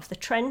did The Art of the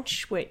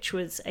Trench, which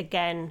was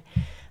again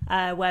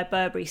where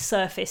Burberry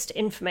surfaced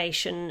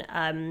information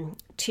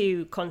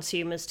to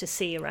consumers to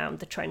see around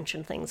the trench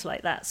and things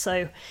like that.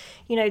 So,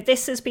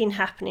 this has been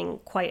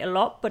happening quite a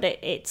lot, but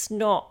it's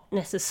not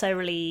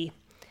necessarily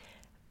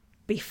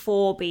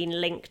before being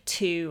linked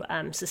to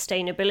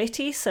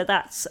sustainability. So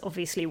that's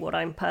obviously what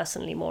I'm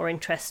personally more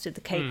interested,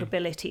 the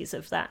capabilities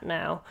of that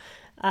now,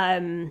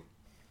 and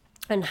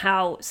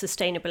how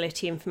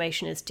sustainability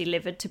information is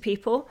delivered to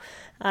people.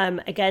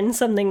 Again,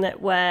 something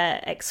that we're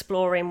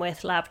exploring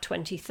with Lab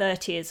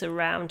 2030 is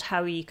around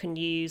how you can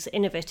use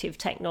innovative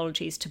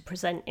technologies to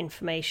present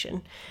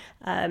information.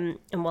 And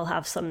we'll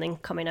have something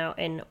coming out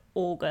in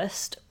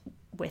August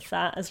with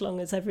that, as long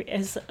as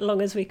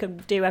we can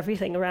do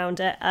everything around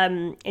it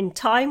in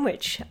time,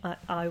 which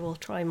I will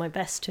try my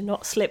best to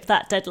not slip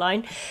that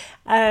deadline.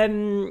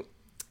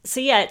 So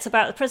yeah, it's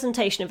about the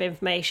presentation of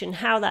information,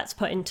 how that's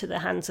put into the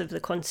hands of the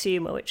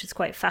consumer, which is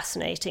quite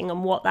fascinating,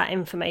 and what that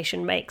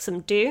information makes them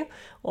do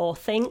or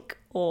think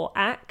or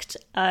act.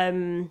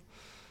 So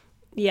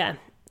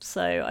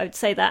I would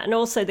say that, and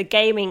also the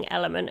gaming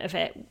element of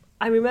it.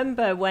 I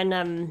remember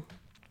when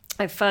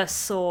I first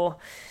saw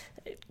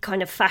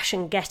kind of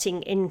fashion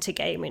getting into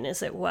gaming,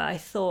 as it were, I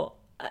thought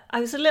I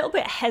was a little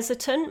bit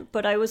hesitant,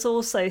 but I was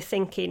also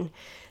thinking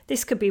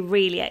this could be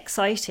really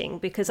exciting,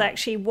 because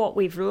actually what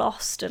we've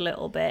lost a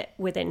little bit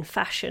within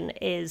fashion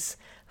is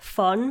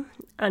fun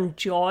and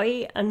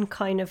joy and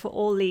kind of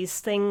all these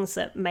things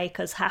that make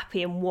us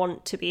happy and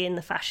want to be in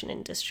the fashion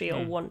industry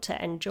or want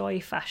to enjoy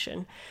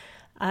fashion.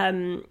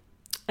 And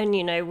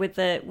with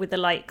the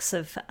likes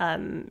of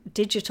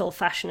digital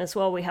fashion as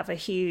well, we have a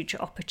huge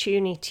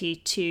opportunity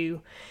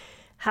to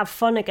have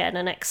fun again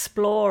and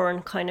explore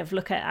and kind of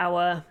look at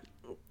our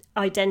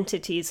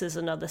identities as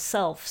another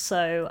self.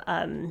 So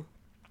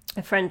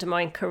a friend of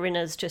mine,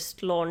 Corinna's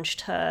just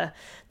launched the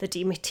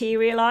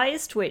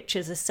Dematerialized, which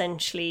is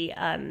essentially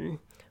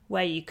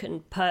where you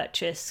can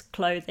purchase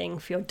clothing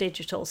for your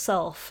digital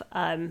self,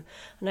 and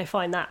I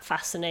find that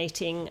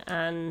fascinating.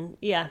 And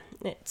yeah,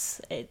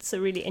 it's a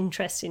really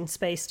interesting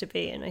space to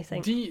be in, I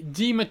think.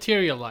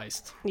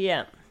 Dematerialized.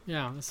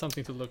 Yeah, that's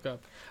something to look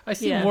up. I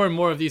see more and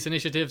more of these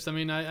initiatives. I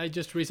mean, I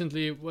just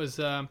recently was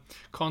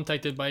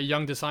contacted by a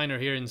young designer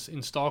here in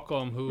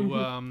Stockholm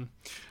who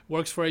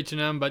works for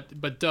H&M,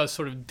 but does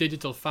sort of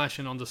digital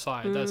fashion on the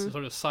side. That's a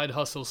sort of side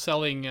hustle,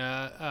 selling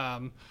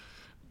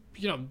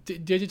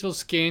digital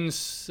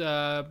skins,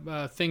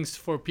 things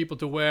for people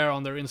to wear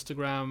on their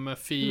Instagram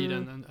feed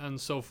and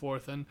so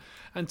forth. And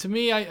to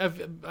me,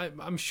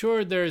 I'm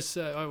sure there's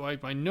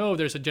I know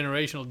there's a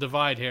generational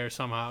divide here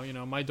somehow.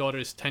 My daughter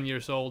is 10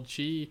 years old.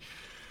 She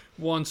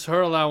wants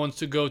her allowance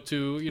to go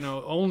to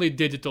only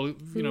digital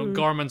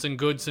garments and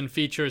goods and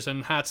features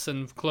and hats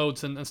and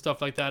clothes and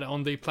stuff like that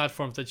on the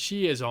platforms that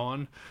she is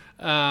on,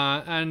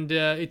 and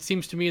it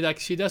seems to me that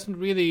she doesn't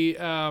really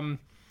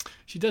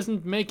she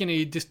doesn't make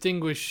any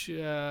distinguish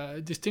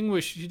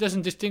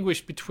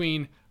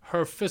between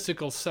her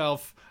physical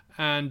self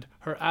and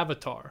her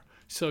avatar.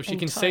 So she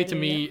can say to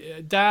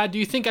me, Dad, do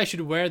you think I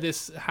should wear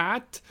this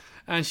hat?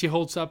 And she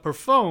holds up her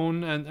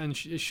phone and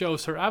she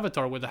shows her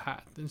avatar with a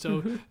hat. And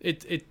so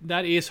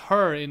that is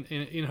her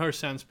in her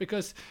sense,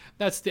 because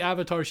that's the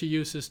avatar she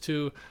uses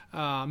to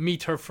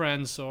meet her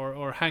friends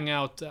or hang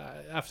out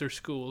after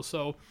school.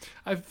 So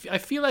I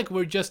feel like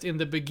we're just in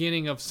the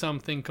beginning of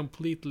something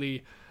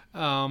completely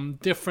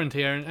different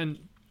here. And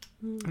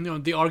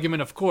the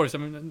argument, of course, I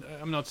mean,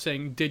 I'm not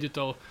saying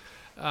digital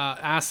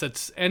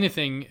assets,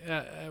 anything,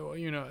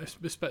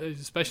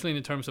 especially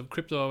in terms of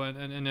crypto and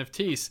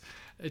NFTs,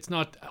 it's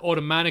not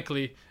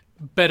automatically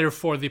better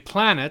for the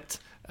planet,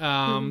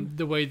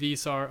 the way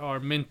these are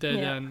minted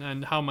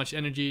and how much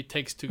energy it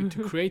takes to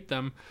create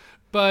them.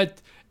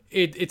 But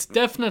it's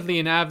definitely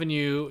an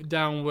avenue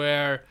down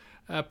where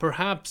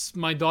perhaps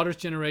my daughter's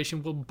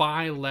generation will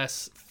buy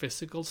less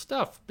physical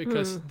stuff,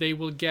 because they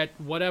will get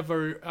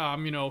whatever,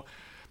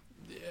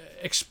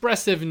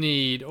 expressive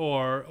need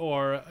or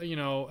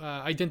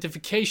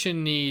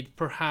identification need,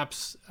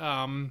 perhaps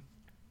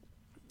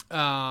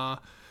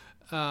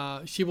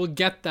she will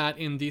get that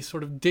in these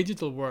sort of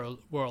digital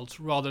worlds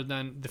rather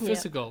than the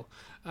physical.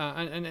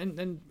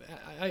 And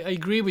I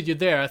agree with you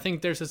there. I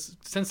think there's a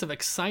sense of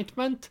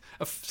excitement,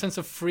 a sense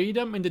of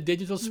freedom in the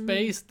digital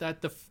space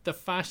that the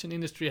fashion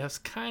industry has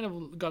kind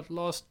of got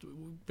lost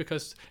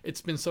because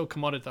it's been so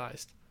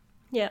commoditized.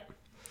 Yeah.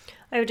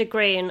 I would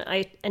agree, and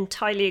I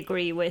entirely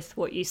agree with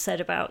what you said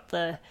about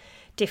the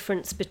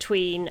difference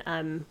between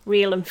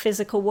real and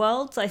physical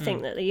worlds. I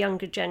think that the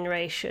younger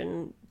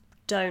generation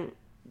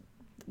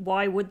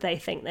why would they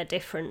think they're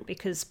different?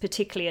 Because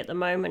particularly at the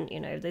moment,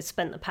 they've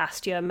spent the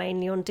past year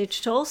mainly on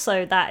digital,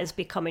 so that is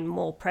becoming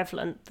more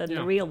prevalent than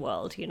the real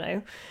world,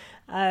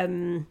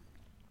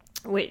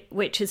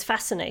 which is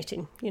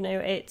fascinating.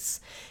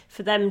 It's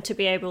for them to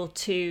be able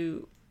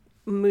to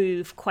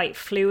move quite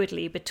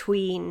fluidly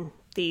between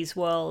these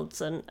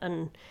worlds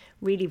and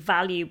really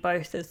value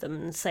both of them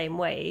in the same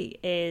way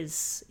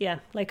is,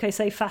 like I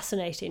say,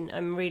 fascinating.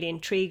 I'm really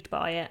intrigued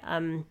by it.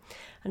 And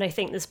I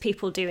think there's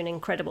people doing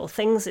incredible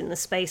things in the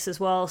space as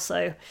well.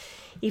 So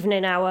even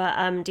in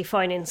our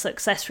Defining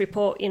Success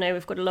report,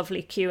 we've got a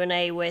lovely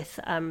Q&A with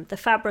the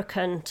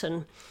fabricant,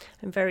 and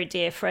I'm very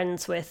dear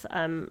friends with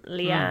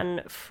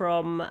Leanne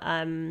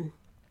from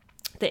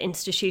the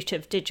Institute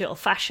of Digital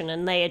Fashion,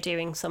 and they are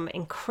doing some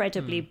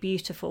incredibly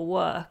beautiful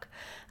work.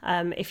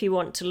 If you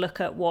want to look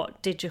at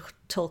what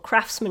digital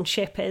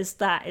craftsmanship is,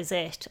 that is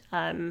it.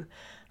 And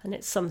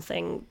it's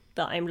something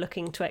that I'm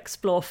looking to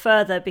explore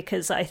further,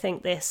 because I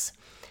think the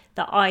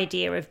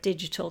idea of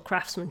digital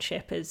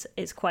craftsmanship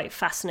is quite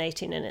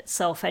fascinating in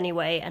itself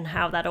anyway, and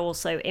how that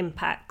also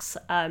impacts,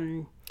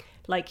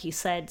 like you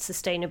said,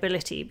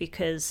 sustainability,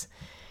 because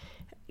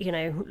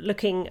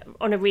looking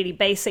on a really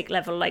basic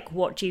level, like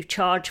what do you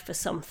charge for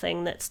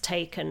something that's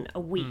taken a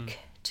week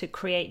to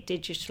create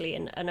digitally,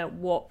 and at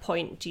what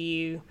point do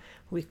you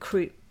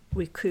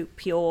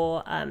recoup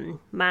your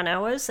man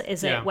hours?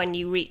 Is it when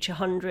you reach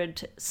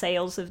 100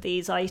 sales of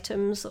these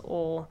items,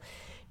 or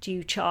do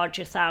you charge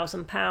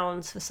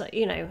 £1,000 for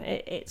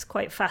it's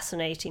quite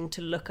fascinating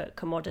to look at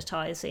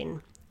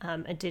commoditizing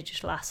a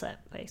digital asset,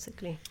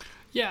 basically.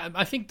 Yeah,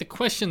 I think the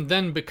question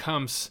then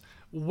becomes,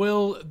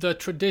 will the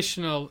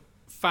traditional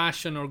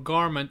fashion or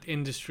garment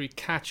industry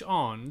catch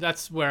on?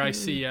 That's where I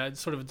see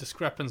sort of a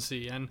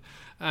discrepancy, and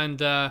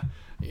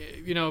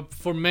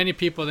for many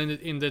people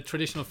in the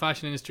traditional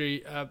fashion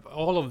industry,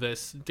 all of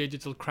this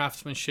digital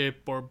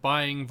craftsmanship or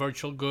buying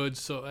virtual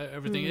goods, so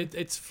everything,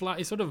 it's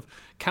sort of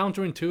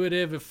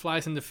counterintuitive. It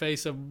flies in the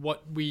face of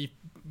what we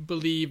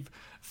believe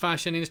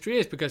fashion industry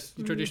is, because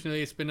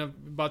traditionally it's been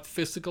about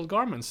physical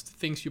garments,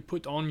 things you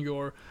put on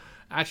your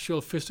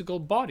actual physical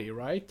body,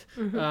 right?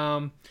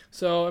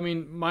 So, I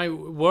mean, my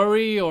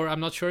worry, or I'm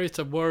not sure it's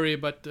a worry,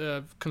 but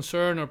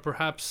concern, or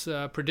perhaps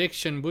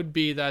prediction, would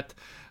be that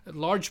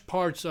large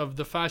parts of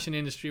the fashion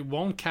industry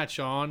won't catch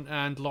on,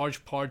 and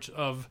large parts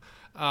of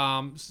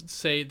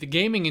say the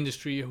gaming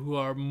industry, who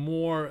are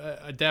more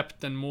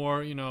adept and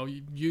more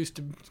used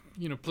to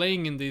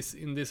playing in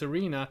this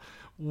arena,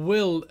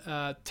 will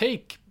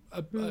take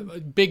a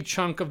big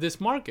chunk of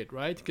this market,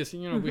 right? Because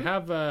we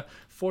have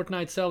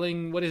Fortnite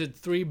selling, what is it,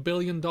 $3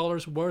 billion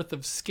worth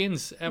of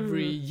skins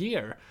every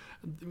year.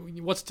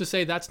 What's to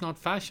say that's not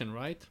fashion,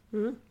 right?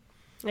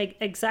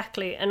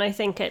 Exactly. And I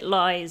think it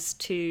lies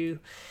to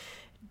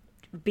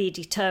be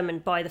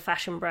determined by the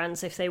fashion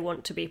brands if they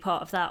want to be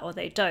part of that or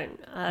they don't.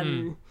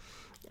 And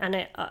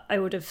I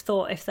would have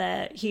thought if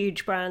they're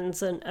huge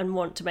brands and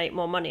want to make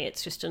more money,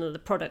 it's just another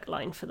product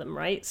line for them,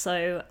 right?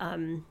 So,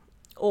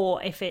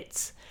 or if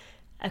it's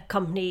a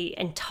company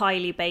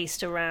entirely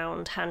based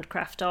around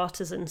handcraft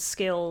artisan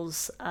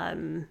skills,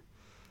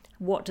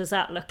 what does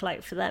that look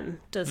like for them?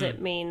 Does it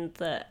mean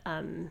that,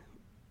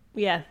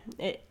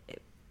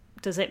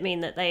 does it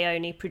mean that they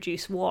only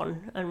produce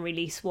one and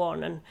release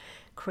one and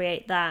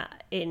create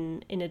that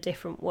in a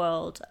different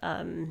world?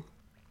 And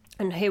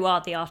who are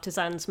the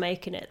artisans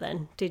making it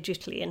then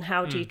digitally? And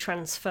how do you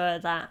transfer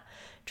that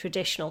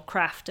traditional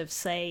craft of,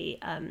 say,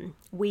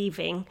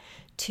 weaving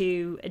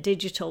to a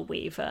digital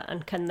weaver,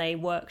 and can they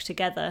work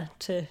together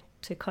to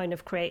kind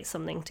of create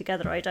something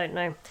together? I don't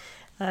know.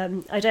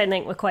 I don't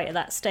think we're quite at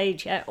that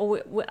stage yet,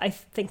 or I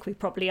think we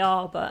probably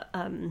are, but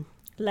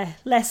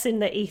less in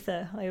the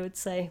ether, I would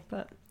say.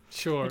 But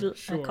sure.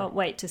 I can't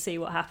wait to see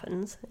what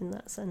happens in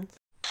that sense.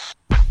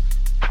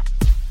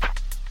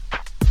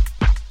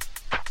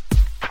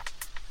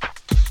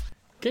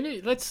 Can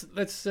you let's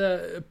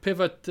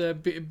pivot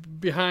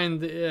behind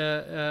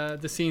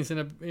the scenes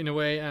in a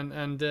way,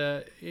 and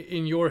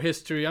in your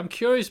history. I'm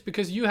curious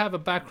because you have a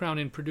background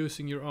in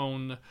producing your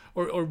own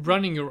or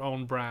running your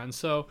own brand.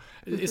 So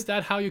is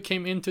that how you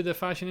came into the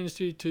fashion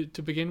industry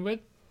to begin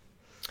with?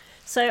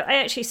 So I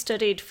actually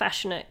studied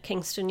fashion at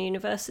Kingston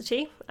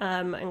University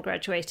and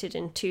graduated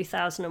in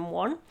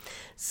 2001.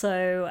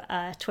 So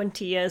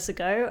 20 years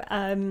ago.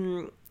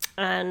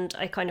 And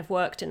I kind of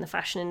worked in the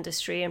fashion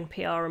industry and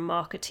PR and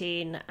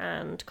marketing,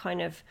 and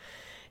kind of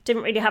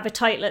didn't really have a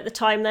title at the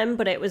time then,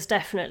 but it was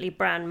definitely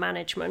brand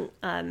management,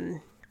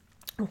 and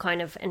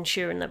kind of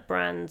ensuring that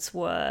brands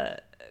were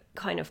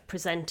kind of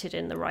presented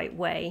in the right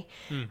way.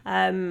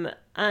 And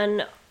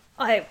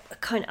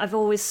I've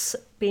always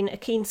been a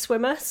keen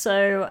swimmer.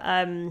 So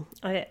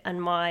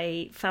and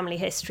my family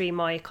history,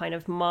 my kind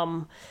of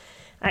mum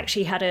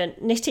actually had a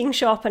knitting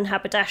shop and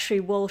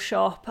haberdashery wool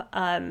shop,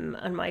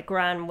 and my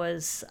gran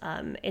was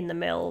in the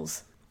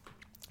mills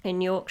in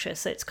Yorkshire,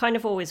 so it's kind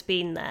of always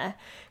been there,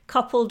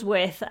 coupled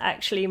with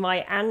actually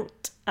my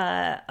aunt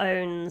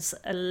owns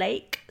a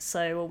lake,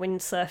 so a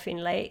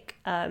windsurfing lake,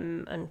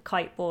 and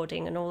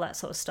kiteboarding and all that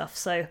sort of stuff.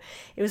 So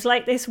it was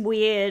like this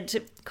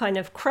weird kind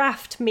of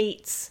craft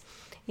meets,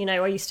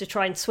 I used to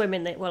try and swim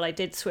I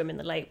did swim in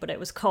the lake, but it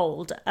was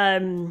cold,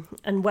 and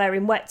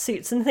wearing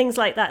wetsuits and things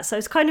like that. So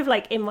it's kind of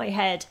like in my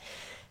head,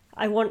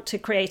 I want to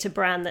create a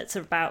brand that's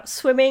about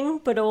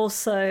swimming, but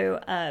also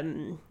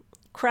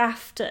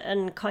craft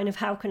and kind of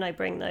how can I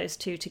bring those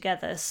two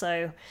together.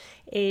 So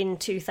in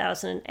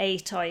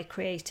 2008 I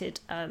created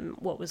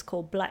what was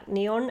called Black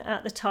Neon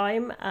at the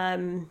time,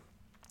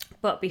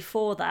 but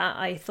before that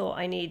I thought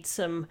I need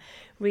some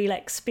real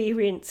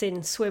experience in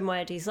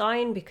swimwear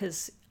design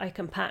because I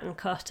can pattern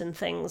cut and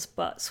things,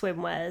 but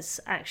swimwear's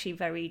actually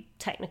very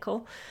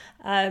technical.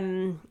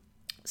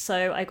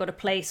 So I got a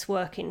place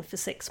working for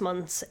 6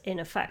 months in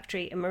a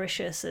factory in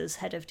Mauritius as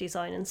head of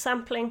design and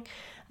sampling,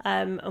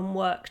 and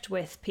worked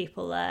with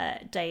people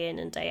there day in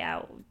and day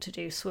out to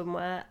do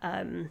swimwear,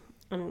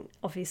 and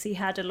obviously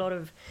had a lot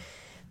of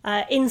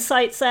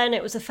insights there, and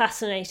it was a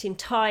fascinating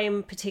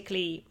time,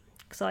 particularly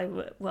because I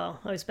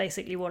was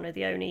basically one of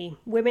the only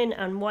women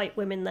and white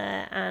women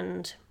there,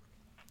 and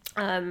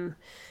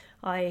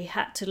I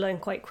had to learn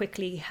quite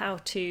quickly how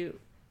to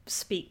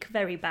speak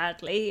very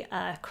badly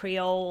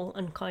Creole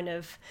and kind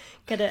of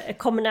get a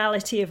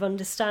commonality of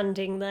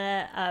understanding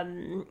there,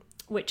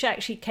 which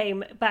actually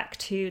came back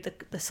to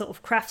the sort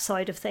of craft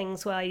side of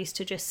things, where I used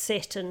to just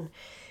sit and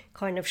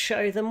kind of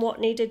show them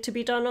what needed to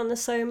be done on the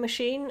sewing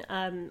machine,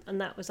 and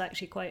that was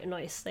actually quite a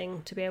nice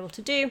thing to be able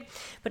to do.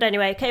 But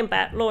anyway, I came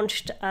back,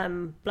 launched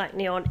Black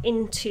Neon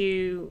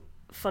into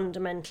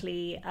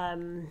fundamentally a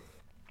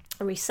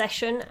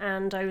recession,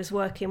 and I was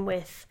working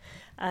with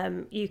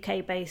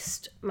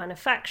UK-based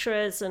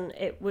manufacturers, and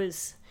it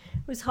was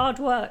hard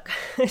work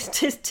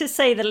to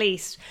say the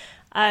least.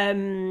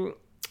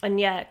 And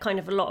yeah, kind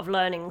of a lot of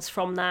learnings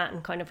from that,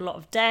 and kind of a lot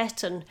of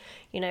debt. And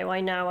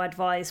I now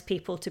advise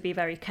people to be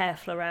very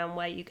careful around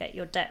where you get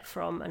your debt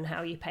from and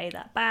how you pay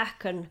that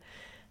back, and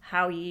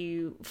how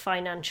you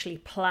financially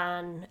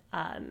plan.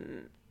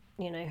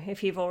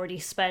 If you've already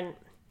spent,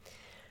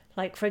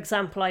 like, for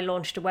example, I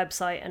launched a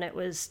website and it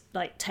was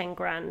like 10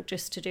 grand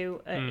just to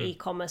do an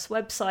e-commerce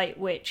website,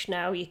 which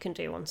now you can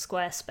do on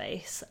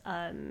Squarespace,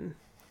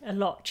 a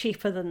lot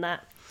cheaper than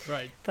that.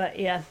 Right. But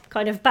yeah,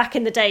 kind of back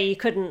in the day you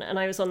couldn't, and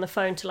I was on the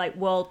phone to like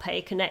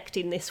WorldPay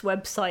connecting this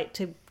website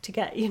to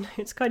get,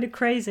 it's kind of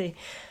crazy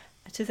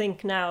to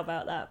think now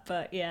about that.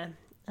 But yeah,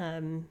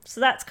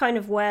 so that's kind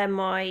of where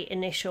my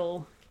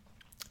initial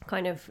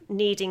kind of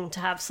needing to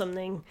have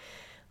something.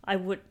 I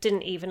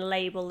didn't even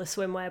label the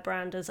swimwear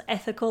brand as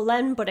ethical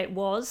then, but it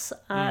was.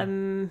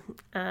 And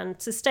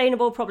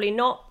sustainable, probably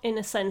not in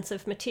a sense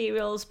of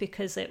materials,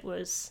 because it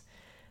was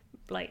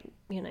like,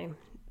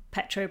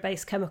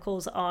 petro-based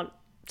chemicals aren't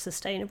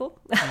sustainable.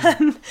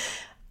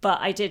 But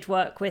I did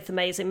work with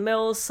amazing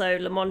mills, so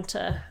La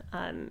Monta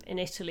in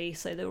Italy,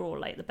 so they're all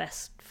like the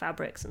best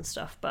fabrics and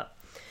stuff, but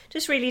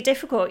just really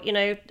difficult.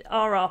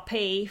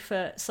 RRP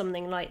for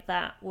something like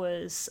that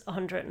was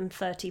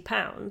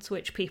 £130,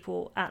 which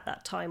people at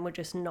that time were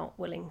just not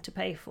willing to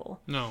pay for.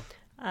 No.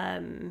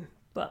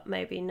 But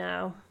maybe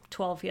now,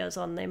 12 years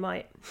on, they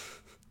might.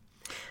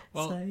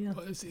 Well, so, yeah.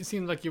 It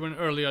seemed like you were an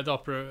early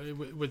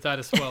adopter with that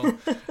as well.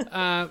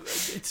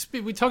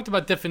 We talked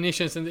about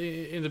definitions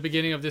in the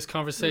beginning of this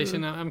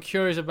conversation. I'm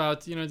curious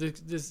about,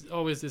 there's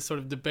always this sort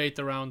of debate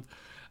around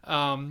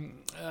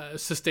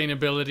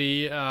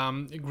sustainability,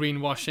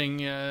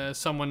 greenwashing.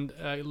 Someone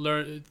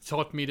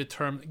taught me the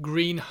term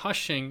green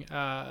hushing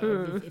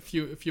a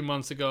few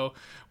months ago,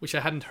 which I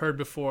hadn't heard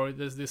before.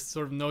 There's this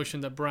sort of notion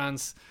that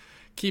brands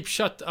keep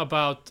shut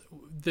about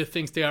the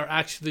things they are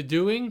actually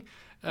doing,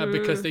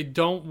 because they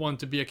don't want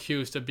to be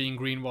accused of being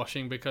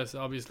greenwashing, because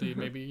obviously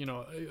maybe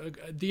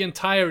the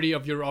entirety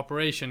of your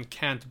operation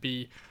can't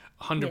be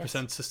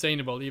 100%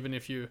 sustainable, even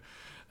if you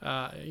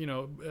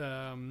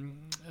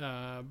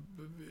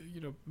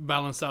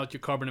balance out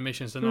your carbon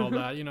emissions and all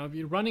that.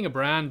 You're running a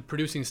brand,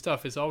 producing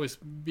stuff is always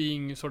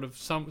being sort of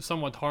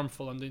somewhat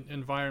harmful on the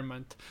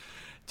environment.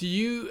 Do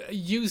you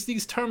use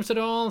these terms at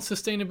all?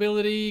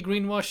 Sustainability,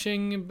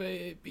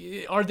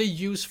 greenwashing, are they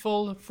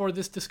useful for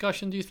this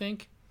discussion, do you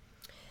think?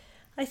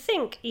 I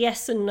think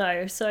yes and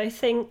no. So I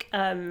think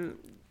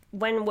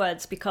when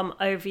words become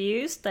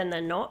overused, then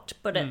they're not.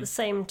 But at the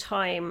same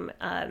time,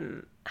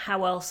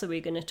 how else are we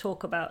going to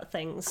talk about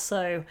things?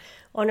 So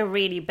on a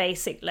really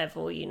basic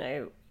level,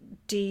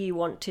 do you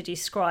want to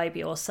describe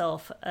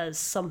yourself as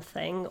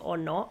something or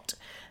not?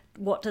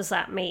 What does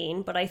that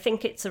mean? But I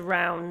think it's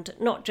around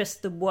not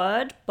just the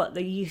word, but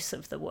the use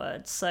of the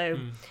word. So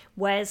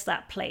where's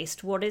that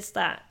placed? What is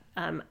that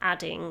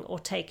adding or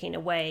taking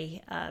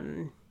away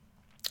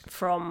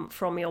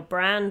from your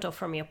brand or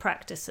from your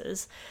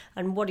practices,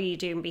 and what are you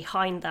doing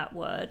behind that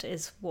word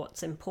is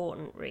what's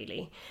important,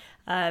 really.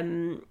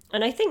 And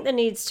I think there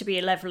needs to be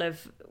a level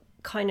of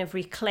kind of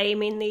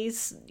reclaiming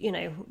these,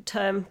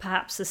 term,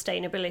 perhaps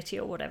sustainability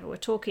or whatever we're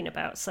talking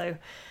about. So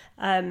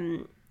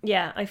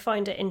I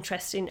find it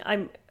interesting.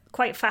 I'm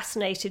quite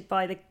fascinated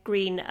by the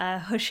green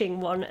hushing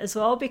one as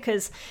well,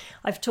 because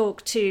I've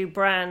talked to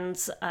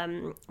brands,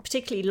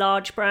 particularly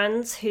large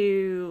brands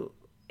who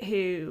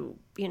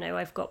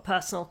I've got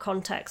personal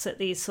contacts at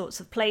these sorts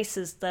of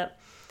places that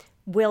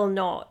will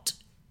not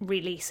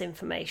release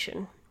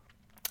information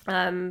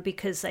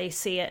because they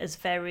see it as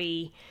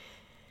very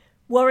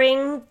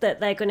worrying that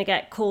they're going to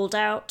get called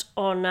out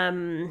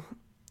on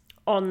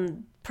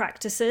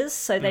practices,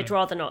 so they'd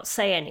rather not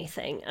say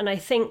anything. And I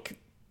think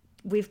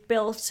we've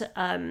built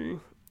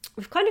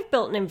we've kind of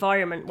built an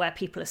environment where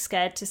people are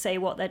scared to say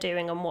what they're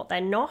doing and what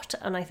they're not.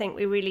 And I think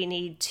we really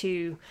need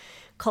to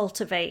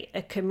cultivate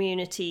a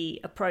community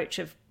approach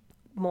of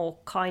more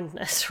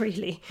kindness,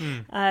 really,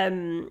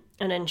 and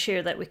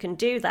ensure that we can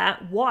do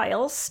that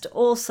whilst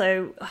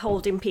also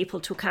holding people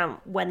to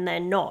account when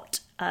they're not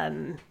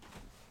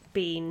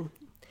being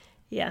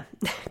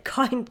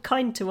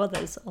kind to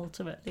others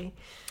ultimately.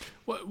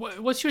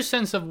 What's your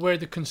sense of where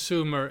the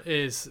consumer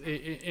is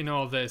in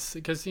all this?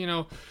 Because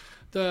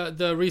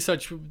the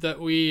research that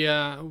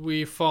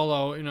we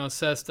follow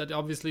says that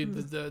obviously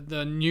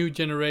the new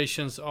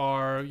generations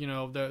are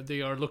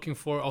they are looking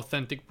for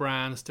authentic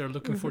brands. They're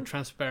looking for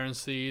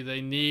transparency.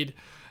 They need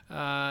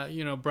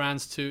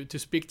brands to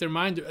speak their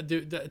mind,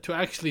 to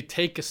actually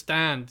take a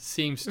stand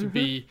seems to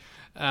be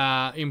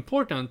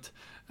important.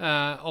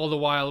 All the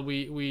while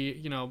we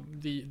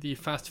the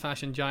fast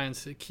fashion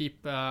giants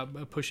keep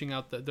pushing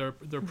out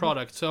their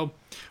products. So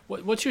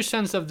what's your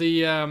sense of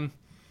the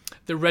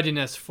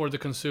readiness for the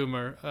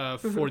consumer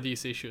for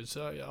these issues?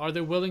 Are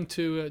they willing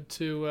to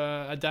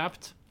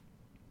adapt?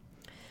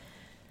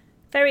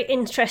 Very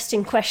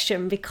interesting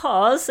question,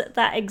 because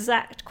that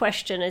exact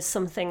question is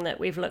something that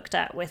we've looked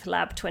at with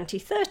Lab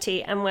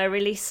 2030, and we're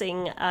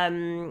releasing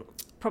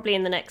probably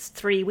in the next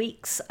 3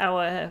 weeks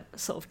our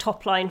sort of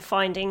top line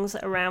findings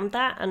around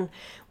that. And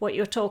what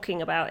you're talking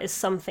about is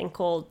something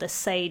called the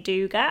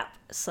say-do gap.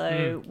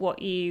 So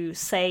what you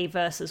say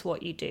versus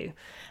what you do.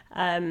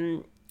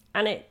 And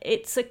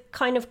it's a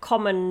kind of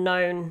common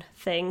known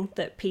thing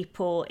that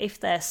people, if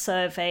they're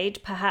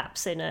surveyed,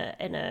 perhaps in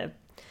a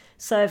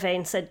survey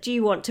and said, do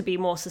you want to be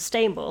more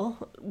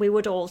sustainable? We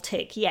would all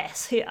tick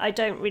yes. I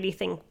don't really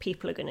think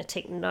people are going to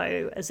tick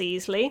no as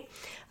easily.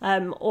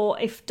 Or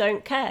if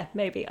don't care,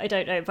 maybe, I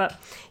don't know. But,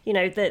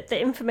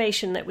 the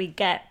information that we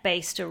get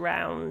based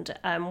around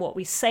what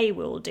we say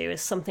we'll do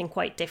is something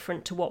quite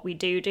different to what we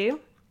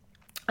do.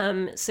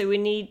 So we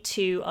need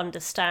to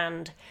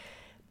understand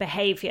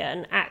behavior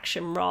and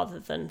action rather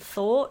than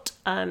thought,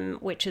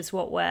 which is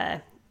what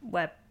we're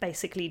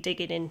basically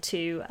digging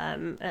into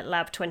at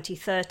Lab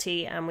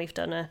 2030, and we've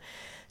done a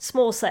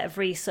small set of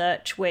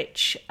research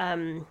which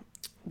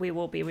we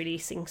will be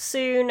releasing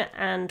soon,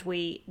 and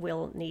we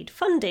will need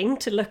funding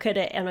to look at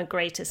it on a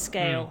greater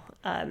scale.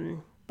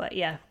 But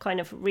yeah, kind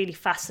of really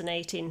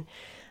fascinating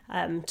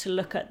to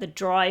look at the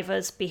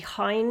drivers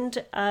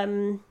behind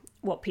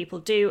what people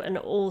do, and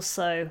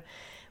also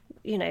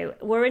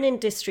we're an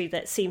industry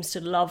that seems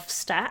to love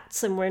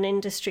stats, and we're an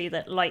industry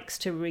that likes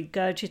to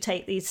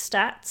regurgitate these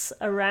stats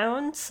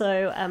around.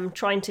 So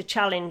trying to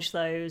challenge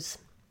those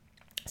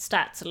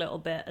stats a little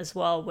bit as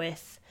well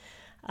with,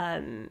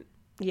 a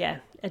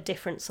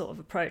different sort of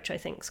approach, I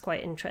think is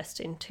quite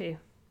interesting too.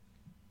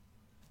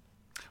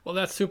 Well,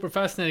 that's super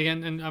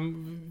fascinating, and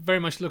I'm very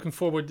much looking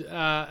forward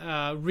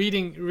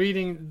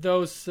reading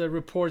those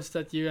reports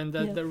that you and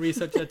the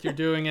research that you're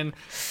doing, and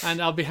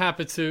I'll be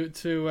happy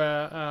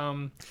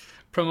to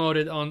promote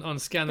it on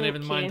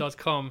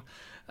ScandinavianMind.com.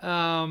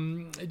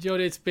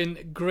 Jody, it's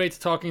been great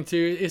talking to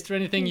you. Is there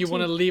anything you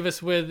want to leave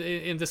us with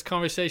in this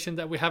conversation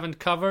that we haven't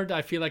covered?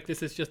 I feel like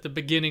this is just the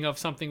beginning of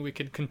something we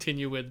could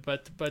continue with,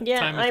 but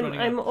time is running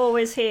out. I'm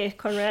always here,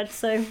 Conrad.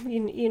 So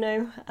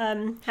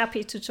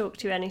happy to talk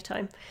to you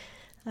anytime.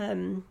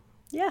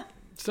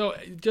 So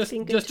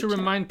just to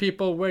remind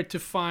people where to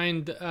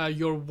find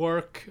your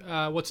work,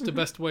 what's the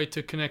best way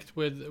to connect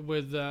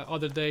with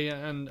Other Day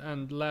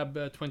and Lab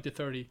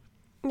 2030?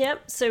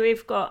 Yep, so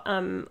we've got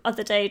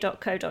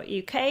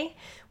otherday.co.uk.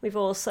 We've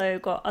also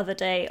got Other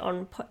Day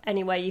on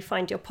anywhere you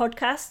find your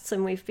podcasts,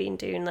 and we've been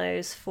doing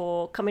those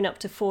for coming up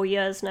to 4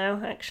 years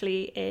now,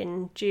 actually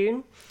in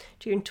June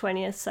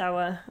 20th,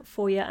 our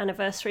 4-year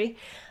anniversary.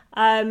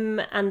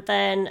 And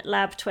then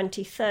Lab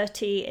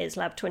 2030 is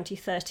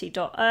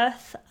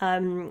lab2030.earth.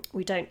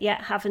 We don't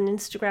yet have an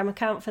Instagram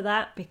account for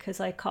that because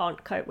I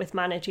can't cope with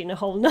managing a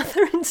whole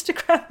nother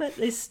Instagram at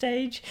this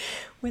stage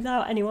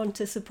without anyone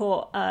to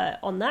support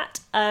on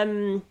that.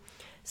 So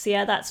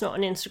yeah, that's not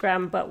on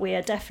Instagram, but we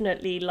are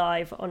definitely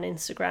live on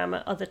Instagram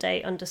at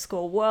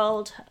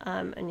otherday_world,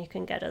 and you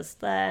can get us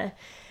there.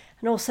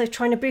 And also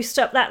trying to boost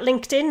up that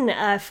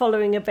LinkedIn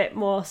following a bit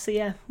more. So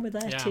yeah, we're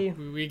there too.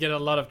 We get a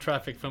lot of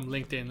traffic from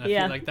LinkedIn. I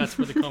feel like that's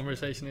where the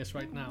conversation is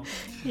right now.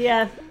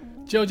 Yeah.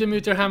 Jody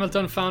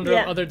Muter-Hamilton, founder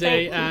of Other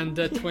Day and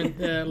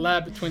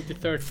Lab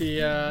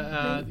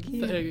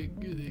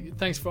 2030.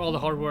 Thanks for all the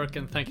hard work,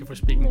 and thank you for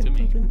speaking to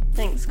me. Problem.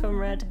 Thanks,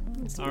 Conrad.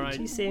 I'll speak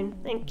to you soon.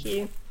 Thank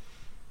you.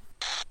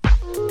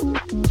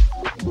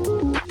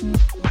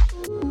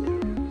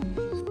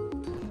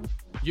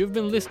 You've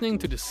been listening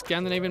to the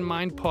Scandinavian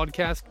Mind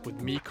podcast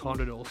with me,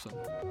 Conrad Olsen.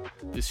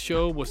 This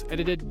show was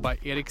edited by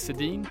Erik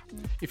Sedin.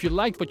 If you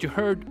liked what you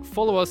heard,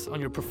 follow us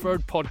on your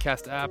preferred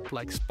podcast app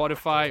like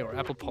Spotify or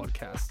Apple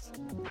Podcasts.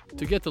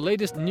 To get the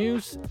latest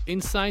news,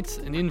 insights,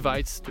 and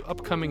invites to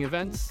upcoming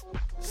events,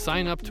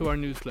 sign up to our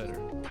newsletter.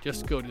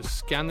 Just go to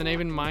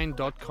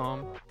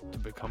ScandinavianMind.com to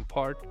become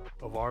part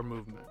of our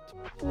movement.